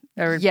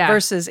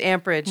versus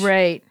amperage.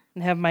 Right.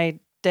 And have my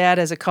dad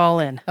as a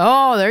call-in.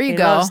 Oh, there you He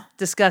go. loves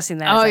discussing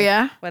that. Oh,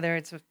 yeah? Whether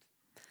it's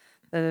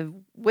the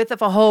width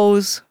of a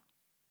hose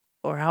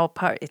or how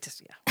power, it's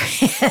just,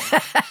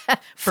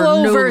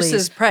 flow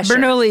versus pressure.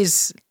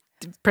 Bernoulli's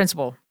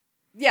principle.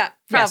 Yeah,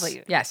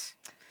 probably. Yes.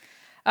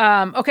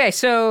 Okay,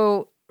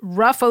 so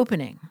rough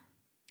opening.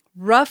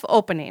 Rough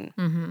opening.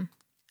 Mm-hmm.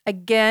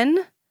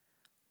 Again,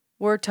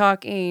 we're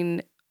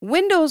talking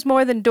windows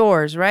more than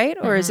doors, right?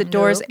 Or is it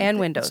doors and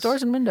windows? It's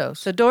doors and windows.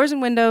 So doors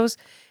and windows,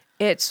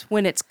 it's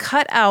when it's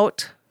cut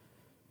out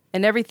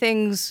and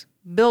everything's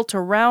built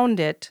around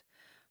it,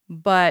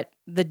 but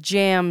the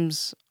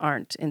jambs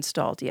aren't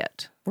installed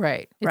yet.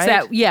 Right. It's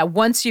that,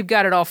 once you've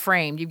got it all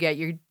framed, you've got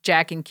your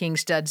jack and king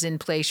studs in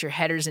place, your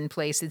headers in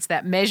place. It's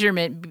that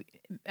measurement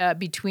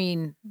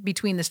between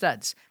the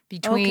studs,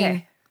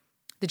 between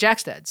the jack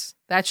studs.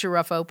 That's your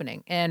rough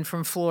opening. And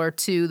from floor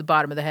to the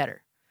bottom of the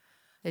header.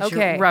 It's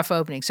your rough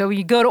opening. So when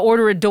you go to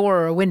order a door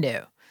or a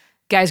window,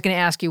 guy's going to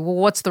ask you, well,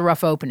 what's the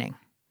rough opening?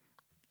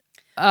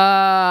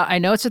 I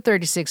know it's a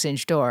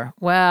 36-inch door.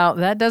 Well,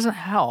 that doesn't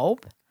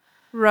help.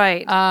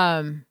 Right.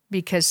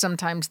 Because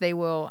sometimes they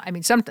will,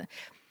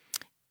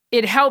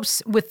 it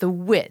helps with the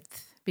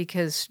width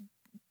because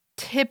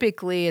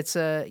typically I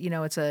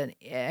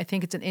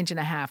think it's an inch and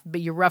a half, but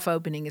your rough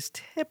opening is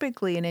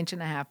typically an inch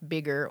and a half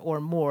bigger or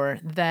more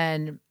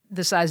than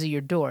the size of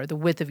your door, the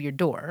width of your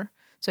door.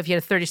 So if you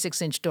had a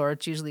 36-inch door,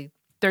 it's usually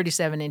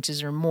 37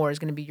 inches or more is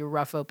going to be your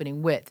rough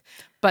opening width.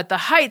 But the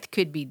height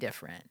could be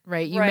different,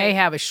 right? You may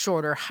have a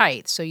shorter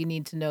height, so you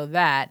need to know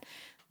that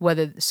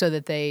so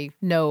that they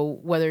know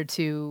whether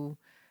to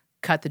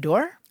cut the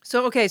door.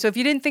 So if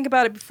you didn't think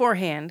about it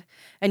beforehand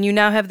and you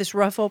now have this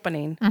rough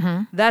opening,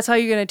 that's how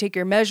you're going to take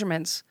your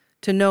measurements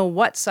to know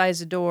what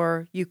size of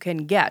door you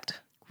can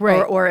get. Right.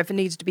 Or if it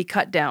needs to be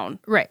cut down.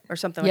 Right. Or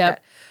something like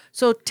that.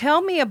 So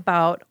tell me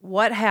about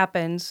what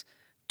happens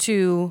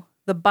to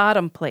the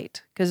bottom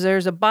plate, because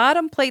there's a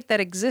bottom plate that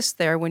exists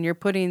there when you're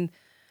putting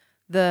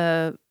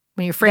when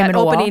you're framing a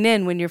opening wall.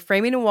 In. When you're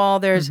framing a wall,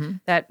 there's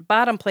that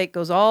bottom plate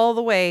goes all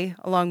the way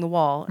along the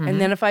wall. And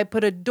then if I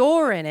put a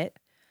door in it,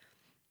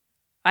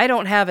 I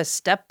don't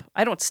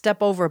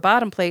step over a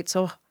bottom plate.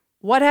 So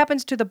what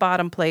happens to the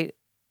bottom plate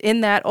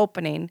in that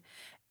opening?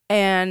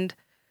 And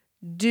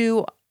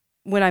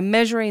when I'm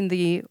measuring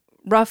the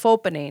rough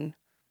opening,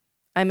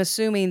 I'm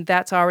assuming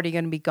that's already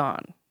going to be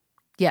gone.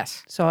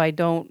 Yes. So I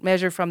don't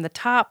measure from the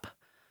top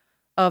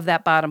of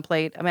that bottom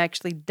plate. I'm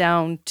actually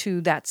down to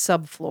that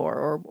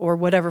subfloor or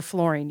whatever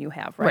flooring you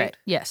have, right?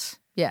 Yes.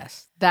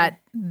 Yes.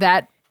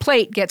 That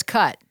plate gets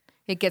cut.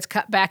 It gets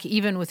cut back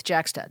even with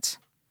jack studs.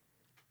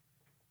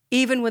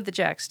 Even with the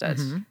jack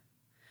studs. Mm-hmm.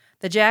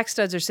 The jack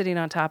studs are sitting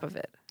on top of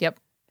it. Yep.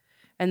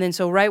 And then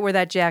so right where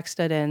that jack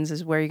stud ends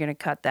is where you're going to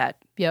cut that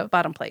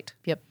bottom plate.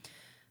 Yep.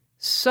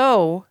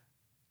 So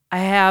I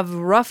have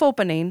rough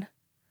opening,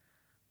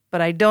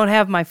 but I don't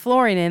have my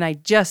flooring in. I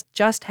just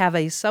have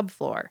a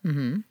subfloor.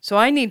 Mm-hmm. So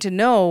I need to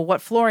know what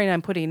flooring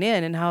I'm putting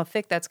in and how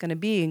thick that's going to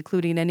be,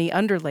 including any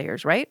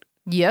underlayers, right?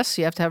 Yes,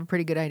 you have to have a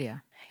pretty good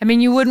idea. I mean,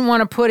 you wouldn't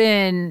want to put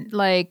in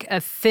like a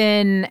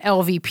thin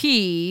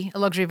LVP, a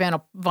luxury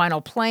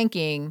vinyl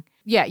planking.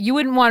 Yeah, you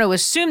wouldn't want to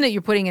assume that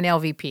you're putting in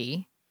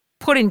LVP,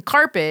 put in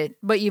carpet,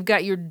 but you've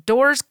got your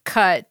doors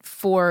cut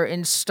for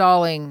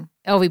installing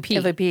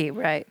LVP. LVP,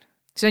 right.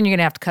 So then you're going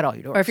to have to cut all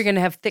your doors. Or if you're going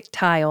to have thick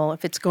tile,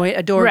 if it's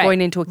a door going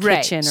into a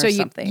kitchen or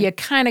something. So you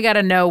kind of got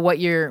to know what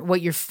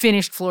your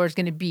finished floor is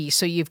going to be.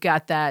 So you've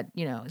got that,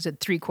 is it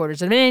 3/4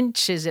 of an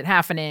inch? Is it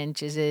half an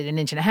inch? Is it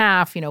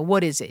 1.5 inches?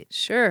 What is it?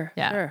 Sure.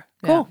 Yeah. Sure.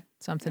 Cool. Yeah.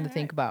 Something to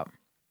think about.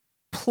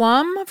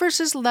 Plumb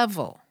versus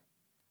level.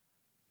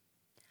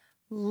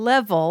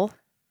 Level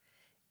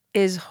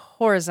is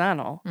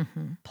horizontal.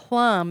 Mm-hmm.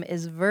 Plumb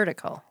is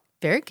vertical.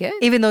 Very good.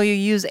 Even though you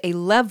use a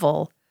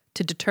level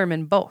to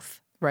determine both.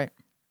 Right.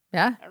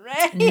 Yeah. All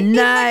right.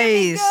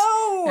 Nice.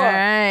 All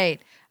right.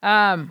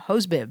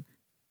 Hose bib.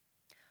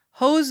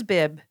 Hose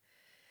bib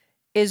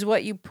is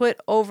what you put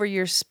over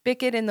your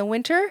spigot in the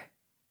winter?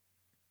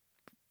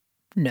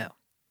 No.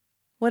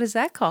 What is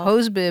that called?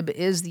 Hose bib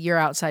is your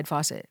outside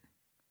faucet.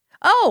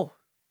 Oh,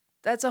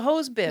 that's a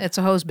hose bib. It's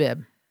a hose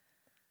bib.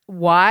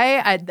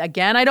 Why? I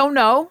don't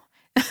know.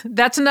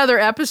 That's another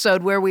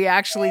episode where we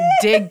actually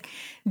dig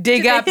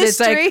up. It's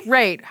like,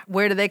 right,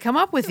 where do they come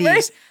up with these?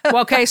 Right.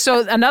 Well, okay,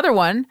 so another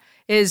one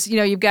is,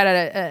 you've got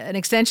an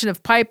extension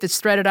of pipe that's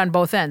threaded on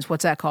both ends.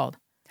 What's that called?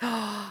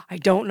 I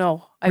don't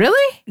know.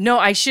 Really? No,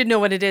 I should know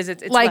what it is.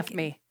 It's like left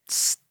me.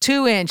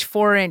 2-inch,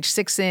 4-inch,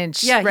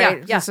 6-inch. Yeah,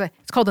 right? Yeah.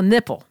 It's called a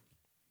nipple.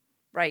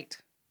 Right.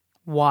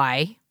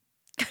 Why?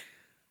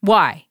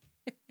 Why?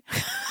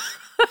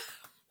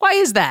 Why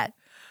is that?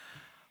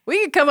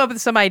 We could come up with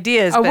some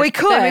ideas. Oh, we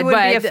could. Then it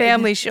wouldn't be a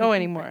family show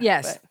anymore.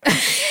 Yes.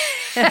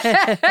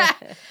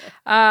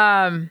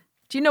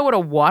 Do you know what a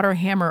water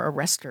hammer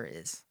arrestor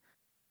is?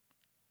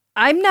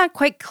 I'm not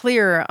quite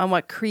clear on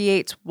what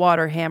creates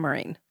water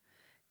hammering.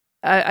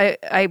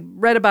 I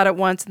read about it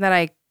once, and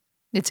then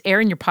It's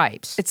air in your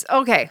pipes. It's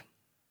okay.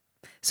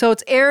 So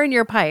it's air in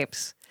your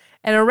pipes.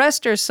 An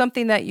arrestor is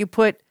something that you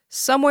put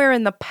somewhere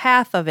in the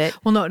path of it.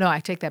 Well, no, I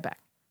take that back.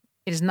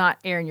 It is not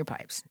air in your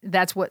pipes.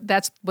 That's what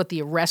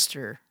the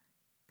arrestor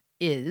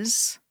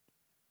is.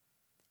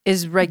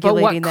 Is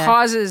regulating that. But what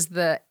causes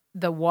the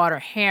water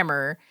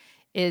hammer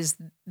is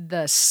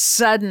the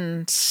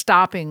sudden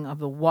stopping of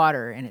the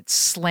water, and it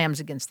slams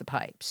against the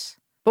pipes.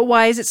 But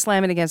why is it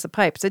slamming against the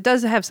pipes? It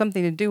does have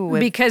something to do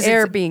with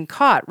air being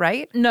caught,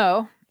 right?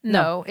 No.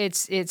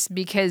 It's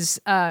because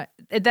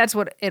that's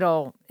what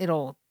it'll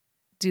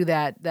do,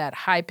 that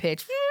high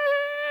pitch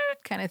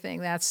kind of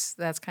thing. That's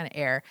kind of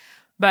air.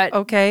 But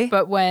okay.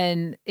 But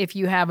if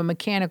you have a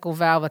mechanical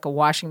valve like a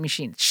washing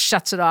machine, it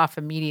shuts it off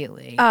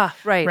immediately.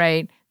 Right.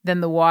 Right.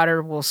 Then the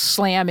water will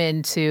slam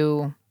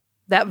into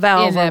that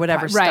valve or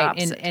whatever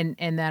stops it.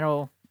 And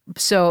that'll.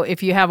 So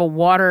if you have a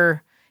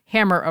water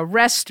hammer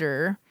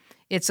arrestor,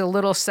 it's a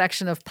little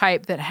section of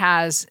pipe that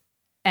has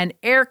an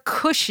air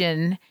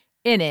cushion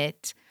in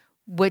it,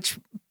 which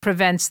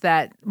prevents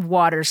that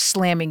water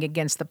slamming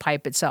against the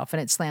pipe itself,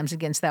 and it slams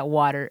against that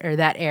water or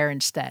that air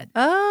instead.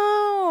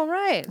 Oh,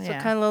 right. So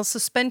kind of a little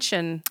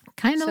suspension.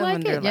 Kind of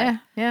like it,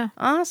 yeah.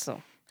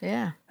 Awesome.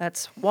 Yeah.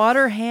 That's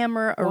water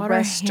hammer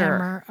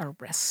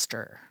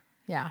arrestor.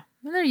 Yeah.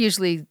 And they're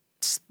usually,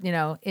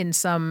 in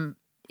some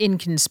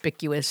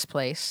inconspicuous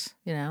place,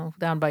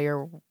 down by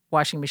your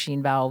washing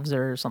machine valves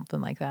or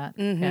something like that.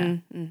 Mm-hmm. Yeah.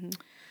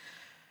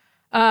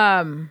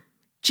 Mm-hmm.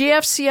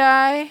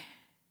 GFCI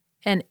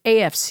and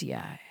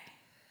AFCI.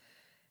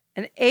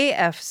 An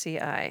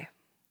AFCI.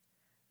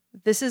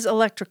 This is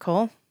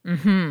electrical.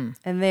 Mm-hmm.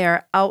 And they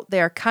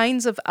are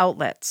kinds of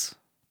outlets.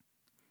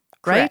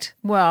 Right? Correct.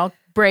 Well,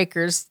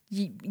 breakers.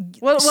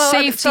 Safety.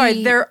 I'm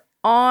sorry, they're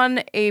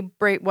on a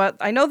break. Well,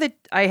 I know that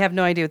I have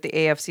no idea what the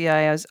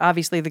AFCI is.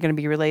 Obviously, they're going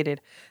to be related.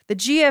 The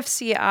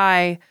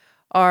GFCI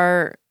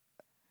are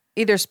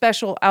either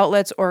special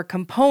outlets or a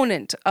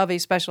component of a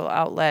special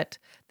outlet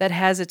that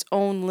has its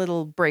own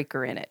little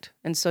breaker in it.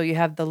 And so you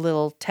have the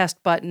little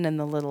test button and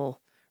the little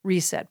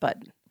reset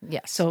button.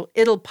 Yes. So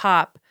it'll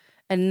pop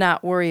and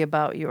not worry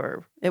about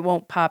it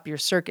won't pop your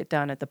circuit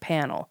down at the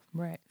panel.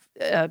 Right.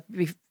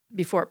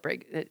 Before it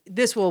breaks.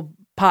 This will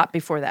pop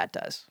before that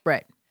does.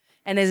 Right.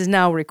 And it is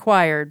now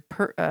required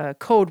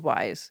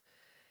code-wise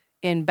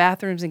in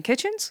bathrooms and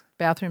kitchens?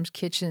 Bathrooms,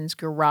 kitchens,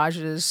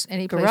 garages,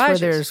 any place where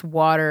there's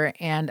water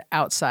and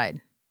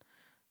outside.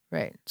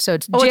 Right. So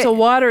it's it's a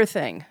water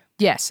thing.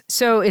 Yes.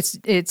 So it's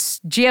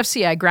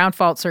GFCI, ground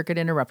fault circuit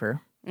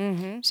interrupter.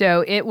 Mm-hmm.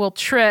 So it will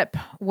trip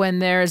when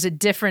there's a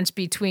difference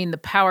between the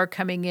power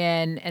coming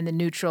in and the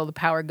neutral, the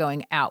power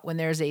going out. When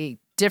there's a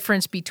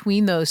difference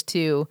between those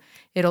two,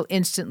 it'll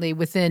instantly,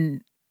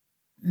 within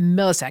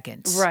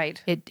milliseconds,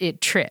 right, it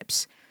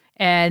trips.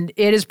 And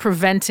it is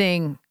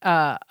preventing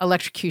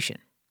electrocution.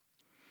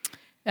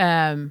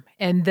 And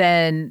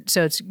then,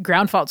 so it's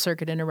ground fault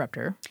circuit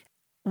interrupter.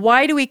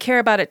 Why do we care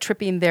about it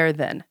tripping there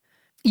then?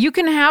 You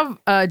can have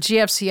a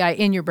GFCI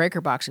in your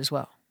breaker box as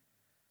well.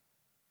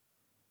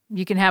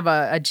 You can have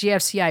a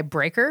GFCI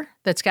breaker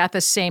that's got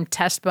the same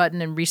test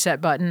button and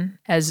reset button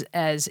as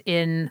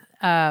in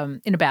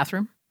a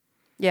bathroom.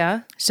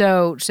 Yeah.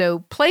 So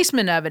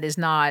placement of it is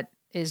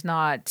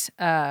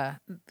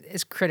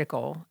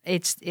critical.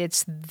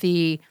 It's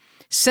the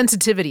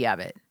sensitivity of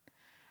it.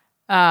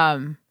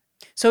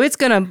 So it's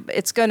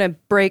gonna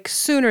break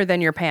sooner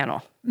than your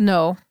panel.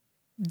 No.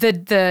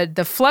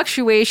 The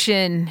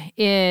fluctuation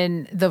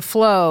in the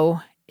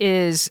flow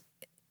is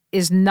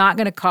not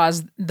going to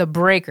cause the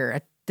breaker,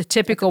 the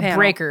typical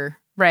breaker,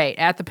 right,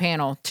 at the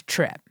panel to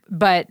trip.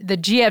 But the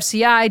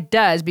GFCI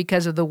does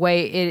because of the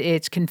way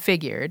it's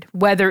configured,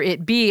 whether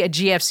it be a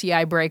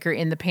GFCI breaker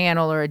in the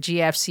panel or a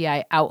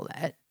GFCI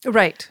outlet.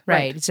 Right.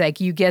 It's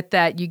like you get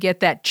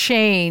that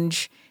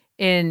change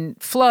in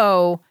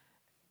flow,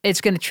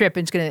 it's going to trip,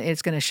 it's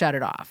going to shut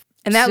it off.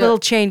 And that little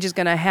change is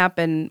going to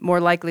happen more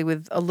likely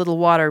with a little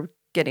water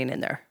getting in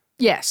there.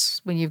 Yes,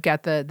 when you've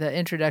got the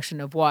introduction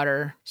of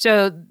water.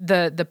 So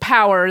the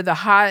power, the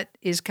hot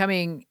is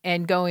coming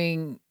and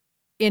going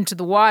into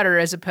the water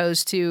as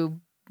opposed to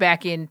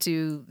back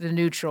into the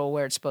neutral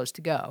where it's supposed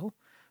to go,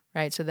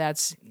 right? So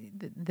that's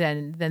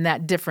then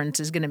that difference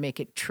is going to make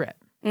it trip.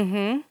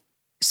 Mm-hmm.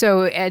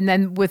 So, and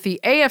then with the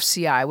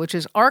AFCI, which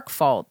is arc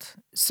fault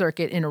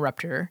circuit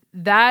interrupter,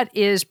 that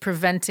is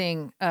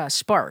preventing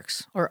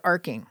sparks or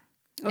arcing.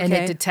 Okay. And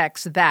it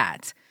detects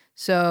that.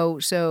 So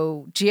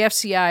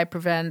GFCI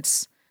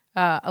prevents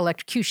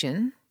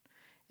electrocution,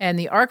 and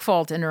the arc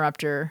fault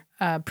interrupter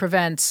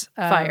prevents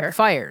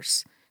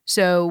fires.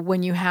 So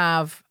when you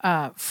have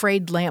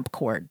frayed lamp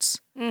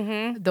cords,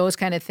 those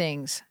kind of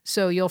things.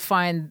 So you'll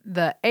find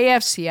the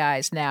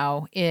AFCIs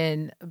now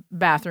in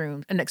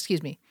bedrooms,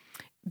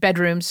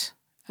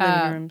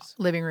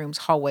 living rooms,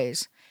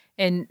 hallways.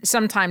 And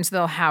sometimes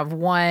they'll have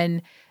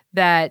one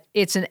that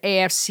it's an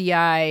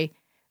AFCI,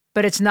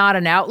 but it's not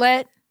an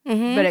outlet.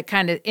 Mm-hmm. But it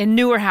kind of, in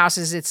newer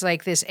houses, it's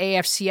like this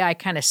AFCI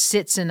kind of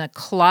sits in a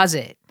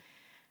closet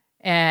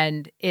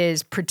and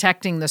is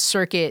protecting the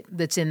circuit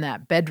that's in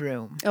that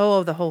bedroom.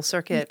 Oh, the whole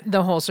circuit.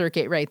 The whole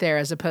circuit right there,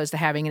 as opposed to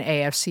having an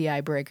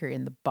AFCI breaker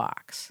in the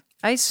box.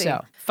 I see.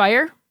 So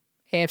fire,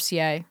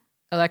 AFCI,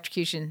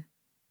 electrocution,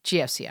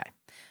 GFCI.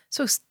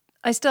 So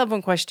I still have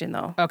one question,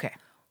 though. Okay.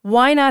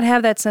 Why not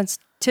have that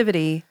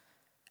sensitivity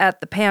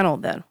at the panel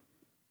then?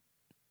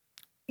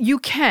 You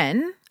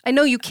can. I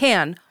know you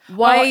can.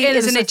 Why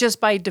isn't it just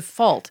by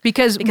default?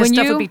 Because when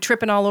stuff would be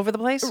tripping all over the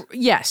place?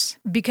 Yes.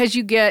 Because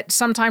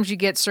sometimes you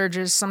get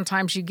surges,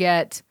 sometimes you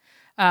get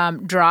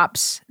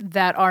drops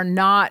that are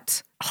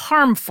not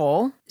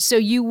harmful. So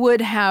you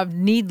would have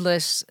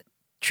needless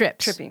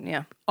tripping,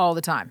 yeah, all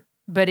the time.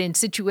 But in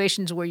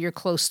situations where you're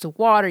close to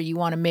water, you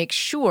want to make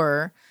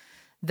sure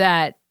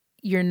that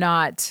you're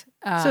not.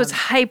 So it's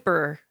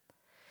hyper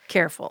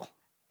careful.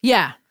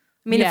 Yeah.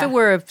 I mean, if it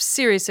were a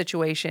serious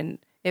situation,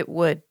 it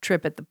would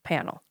trip at the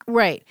panel.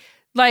 Right.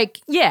 Like,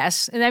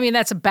 yes. And I mean,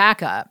 that's a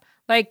backup.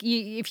 Like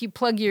if you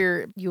plug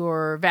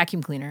your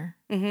vacuum cleaner,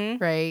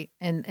 right?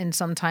 And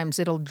sometimes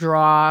it'll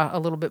draw a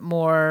little bit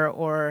more,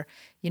 or,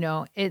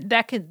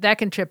 that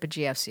can trip a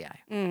GFCI.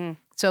 Mm-hmm.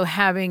 So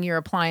having your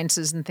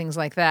appliances and things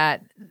like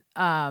that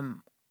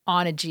on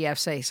a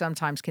GFCI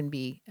sometimes can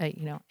be,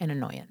 an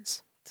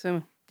annoyance.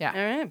 So, yeah.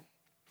 All right.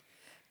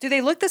 Do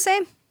they look the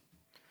same?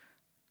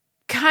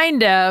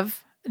 Kind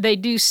of. They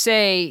do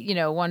say,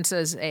 one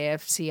says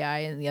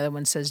AFCI and the other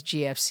one says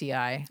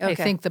GFCI. Okay. I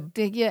think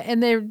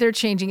and they're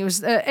changing. It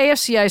was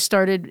AFCI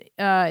started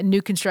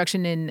new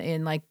construction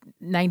in like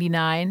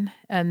 99,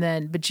 but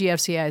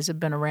GFCIs have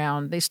been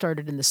around. They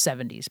started in the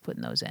 70s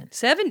putting those in.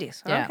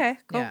 70s. Yeah. Okay.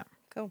 Cool. Yeah.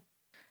 Cool.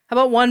 How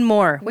about one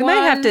more? We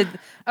might have to.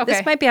 Okay.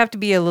 This might have to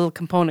be a little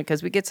component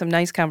because we get some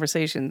nice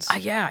conversations.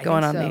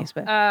 Going on these.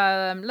 But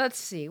let's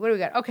see. What do we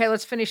got? Okay,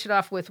 let's finish it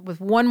off with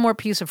one more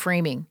piece of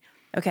framing.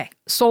 Okay.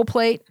 Sole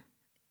plate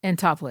and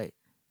top plate.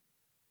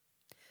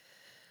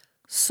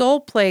 Sole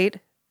plate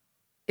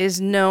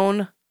is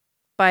known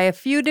by a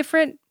few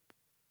different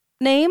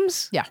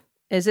names. Yeah.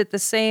 Is it the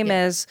same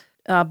as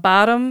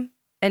bottom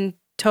and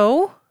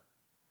toe?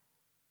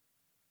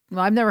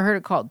 Well, I've never heard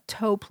it called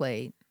toe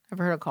plate. I've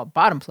heard it called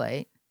bottom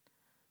plate.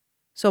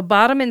 So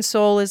bottom and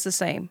sole is the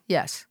same.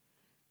 Yes.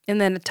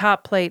 And then a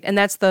top plate. And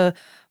that's the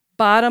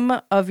bottom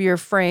of your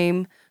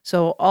frame.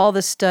 So all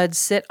the studs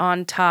sit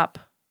on top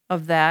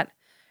of that.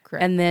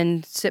 Correct. And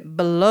then sit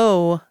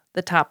below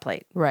the top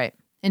plate. Right.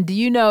 And do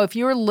you know, if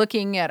you were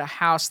looking at a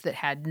house that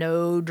had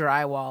no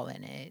drywall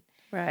in it,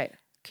 right,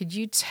 could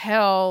you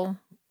tell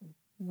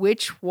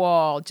which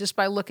wall, just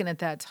by looking at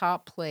that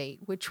top plate,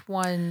 which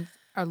ones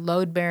are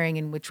load-bearing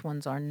and which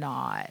ones are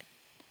not?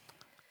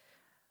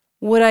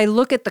 Would I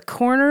look at the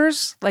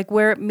corners, like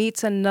where it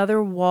meets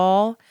another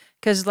wall?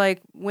 Because like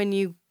when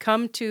you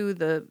come to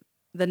the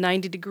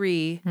 90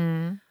 degree,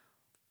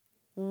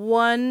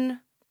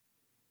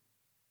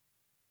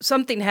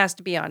 something has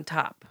to be on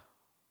top,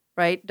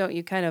 right? Don't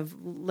you kind of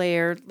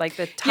layer like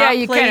the top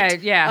plate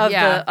of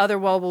the other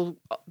wall will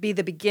be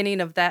the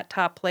beginning of that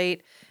top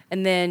plate,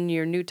 and then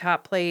your new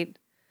top plate?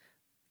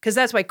 Because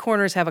that's why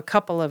corners have a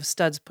couple of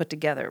studs put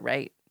together,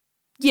 right?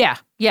 Yeah.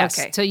 Yes.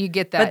 Okay. So you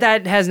get that. But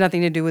that has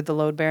nothing to do with the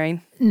load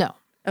bearing? No.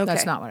 Okay.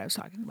 That's not what I was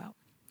talking about.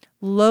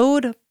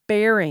 Load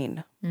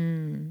bearing.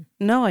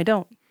 No, I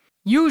don't.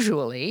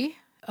 Usually,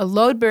 a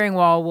load-bearing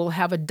wall will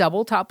have a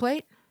double top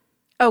plate.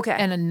 Okay.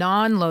 And a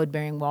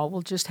non-load-bearing wall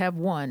will just have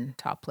one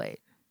top plate.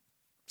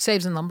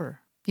 Saves in lumber.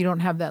 You don't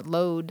have that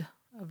load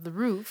of the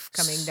roof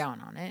coming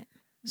down on it.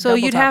 So Double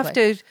you'd top have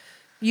plate.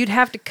 you'd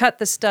have to cut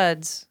the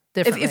studs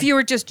if you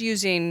were just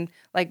using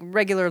like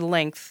regular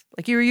length,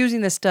 like you were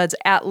using the studs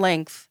at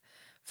length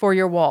for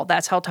your wall.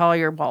 That's how tall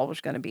your wall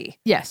was going to be.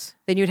 Yes.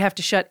 Then you'd have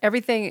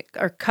to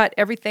cut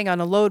everything on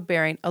a load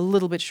bearing a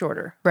little bit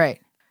shorter. Right.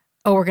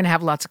 Oh, we're going to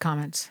have lots of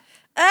comments.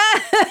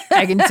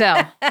 I can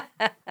tell.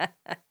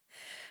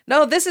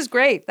 No, this is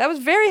great. That was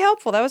very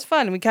helpful. That was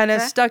fun. We kind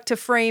of stuck to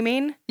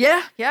framing.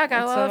 Yeah, I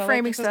got a lot of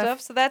framing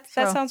stuff. So that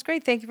sounds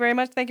great. Thank you very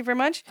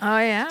much. Oh,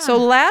 yeah. So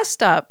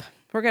last up,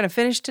 we're going to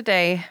finish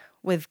today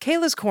with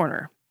Kayla's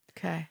Corner.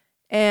 Okay.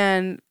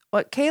 And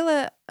what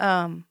Kayla...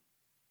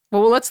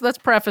 well, let's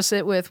preface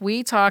it with,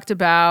 we talked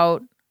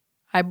about,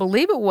 I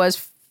believe it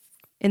was...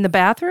 In the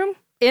bathroom?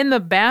 In the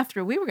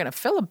bathroom. We were going to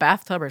fill a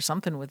bathtub or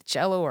something with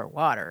Jell-O or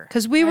water.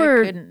 Because I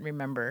couldn't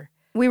remember.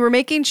 We were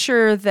making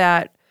sure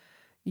that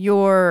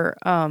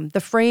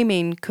the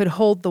framing could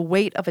hold the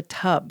weight of a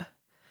tub.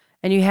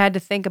 And you had to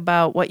think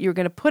about what you're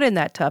going to put in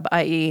that tub,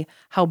 i.e.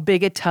 how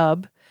big a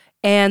tub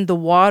and the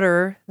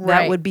water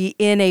that would be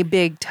in a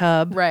big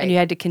tub. Right. And you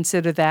had to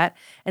consider that.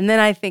 And then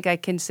I think I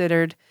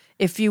considered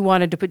if you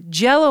wanted to put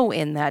Jell-O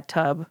in that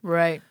tub,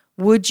 right,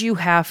 would you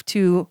have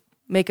to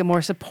make a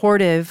more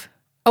supportive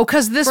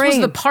because this frame?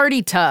 Was the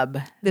party tub.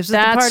 This was the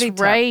party tub.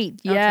 That's right,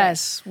 Okay.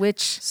 yes.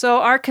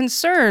 So our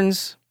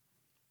concerns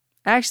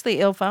actually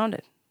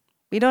ill-founded.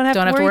 We don't have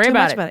to worry too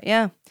much about it.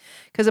 Yeah.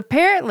 Because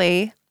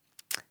apparently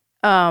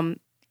the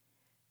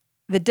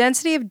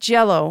density of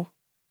Jell-O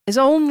is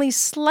only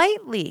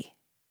slightly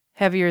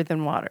heavier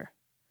than water.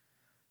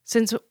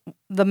 Since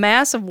the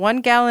mass of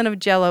 1 gallon of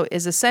Jell-O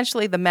is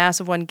essentially the mass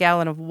of 1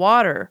 gallon of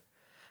water.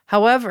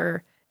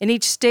 However, in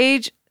each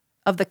stage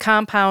of the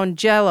compound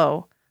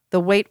Jell-O, the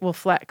weight will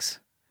flex.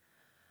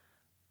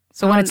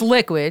 So when it's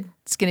liquid,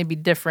 it's going to be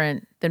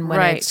different than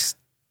when it's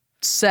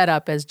set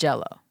up as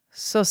Jell-O.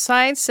 So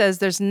science says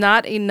there's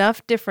not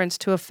enough difference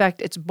to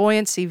affect its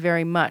buoyancy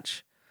very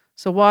much.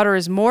 So water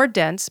is more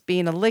dense,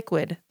 being a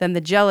liquid, than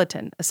the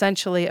gelatin,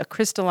 essentially a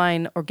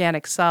crystalline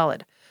organic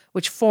solid,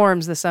 which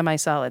forms the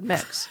semi-solid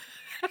mix.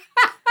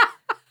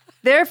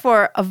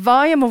 Therefore, a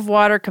volume of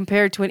water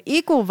compared to an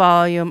equal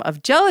volume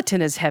of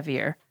gelatin is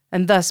heavier,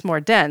 and thus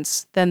more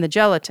dense, than the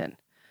gelatin.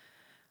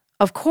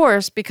 Of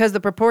course, because the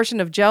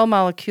proportion of gel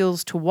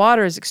molecules to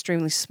water is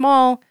extremely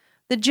small,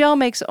 the gel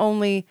makes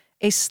only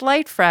a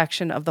slight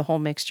fraction of the whole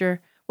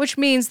mixture, which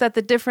means that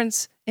the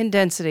difference in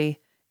density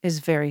is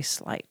very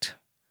slight.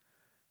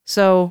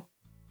 So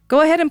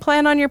go ahead and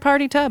plan on your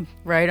party tub.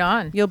 Right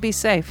on. You'll be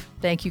safe.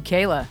 Thank you,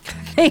 Kayla.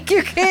 Thank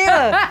you,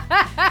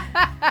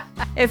 Kayla.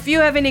 If you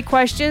have any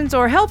questions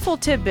or helpful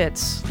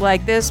tidbits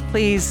like this,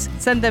 please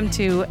send them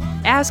to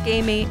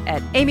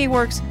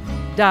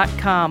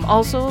askamy@amyworks.com.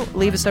 Also,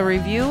 leave us a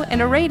review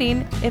and a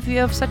rating if you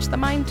have such the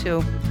mind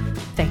to.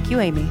 Thank you,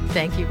 Amy.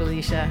 Thank you,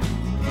 Felicia.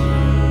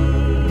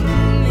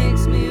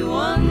 Makes me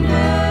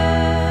wonder.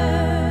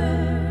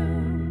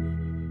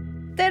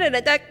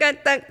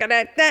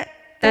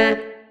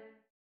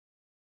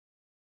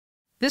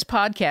 This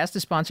podcast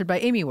is sponsored by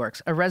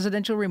AmyWorks, a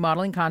residential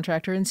remodeling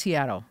contractor in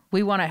Seattle.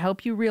 We want to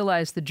help you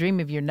realize the dream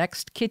of your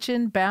next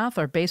kitchen, bath,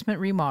 or basement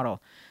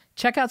remodel.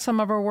 Check out some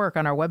of our work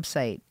on our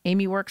website,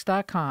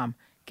 amyworks.com.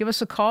 Give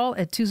us a call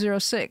at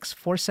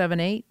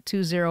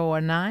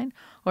 206-478-2019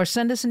 or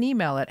send us an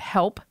email at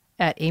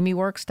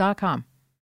help@amyworks.com.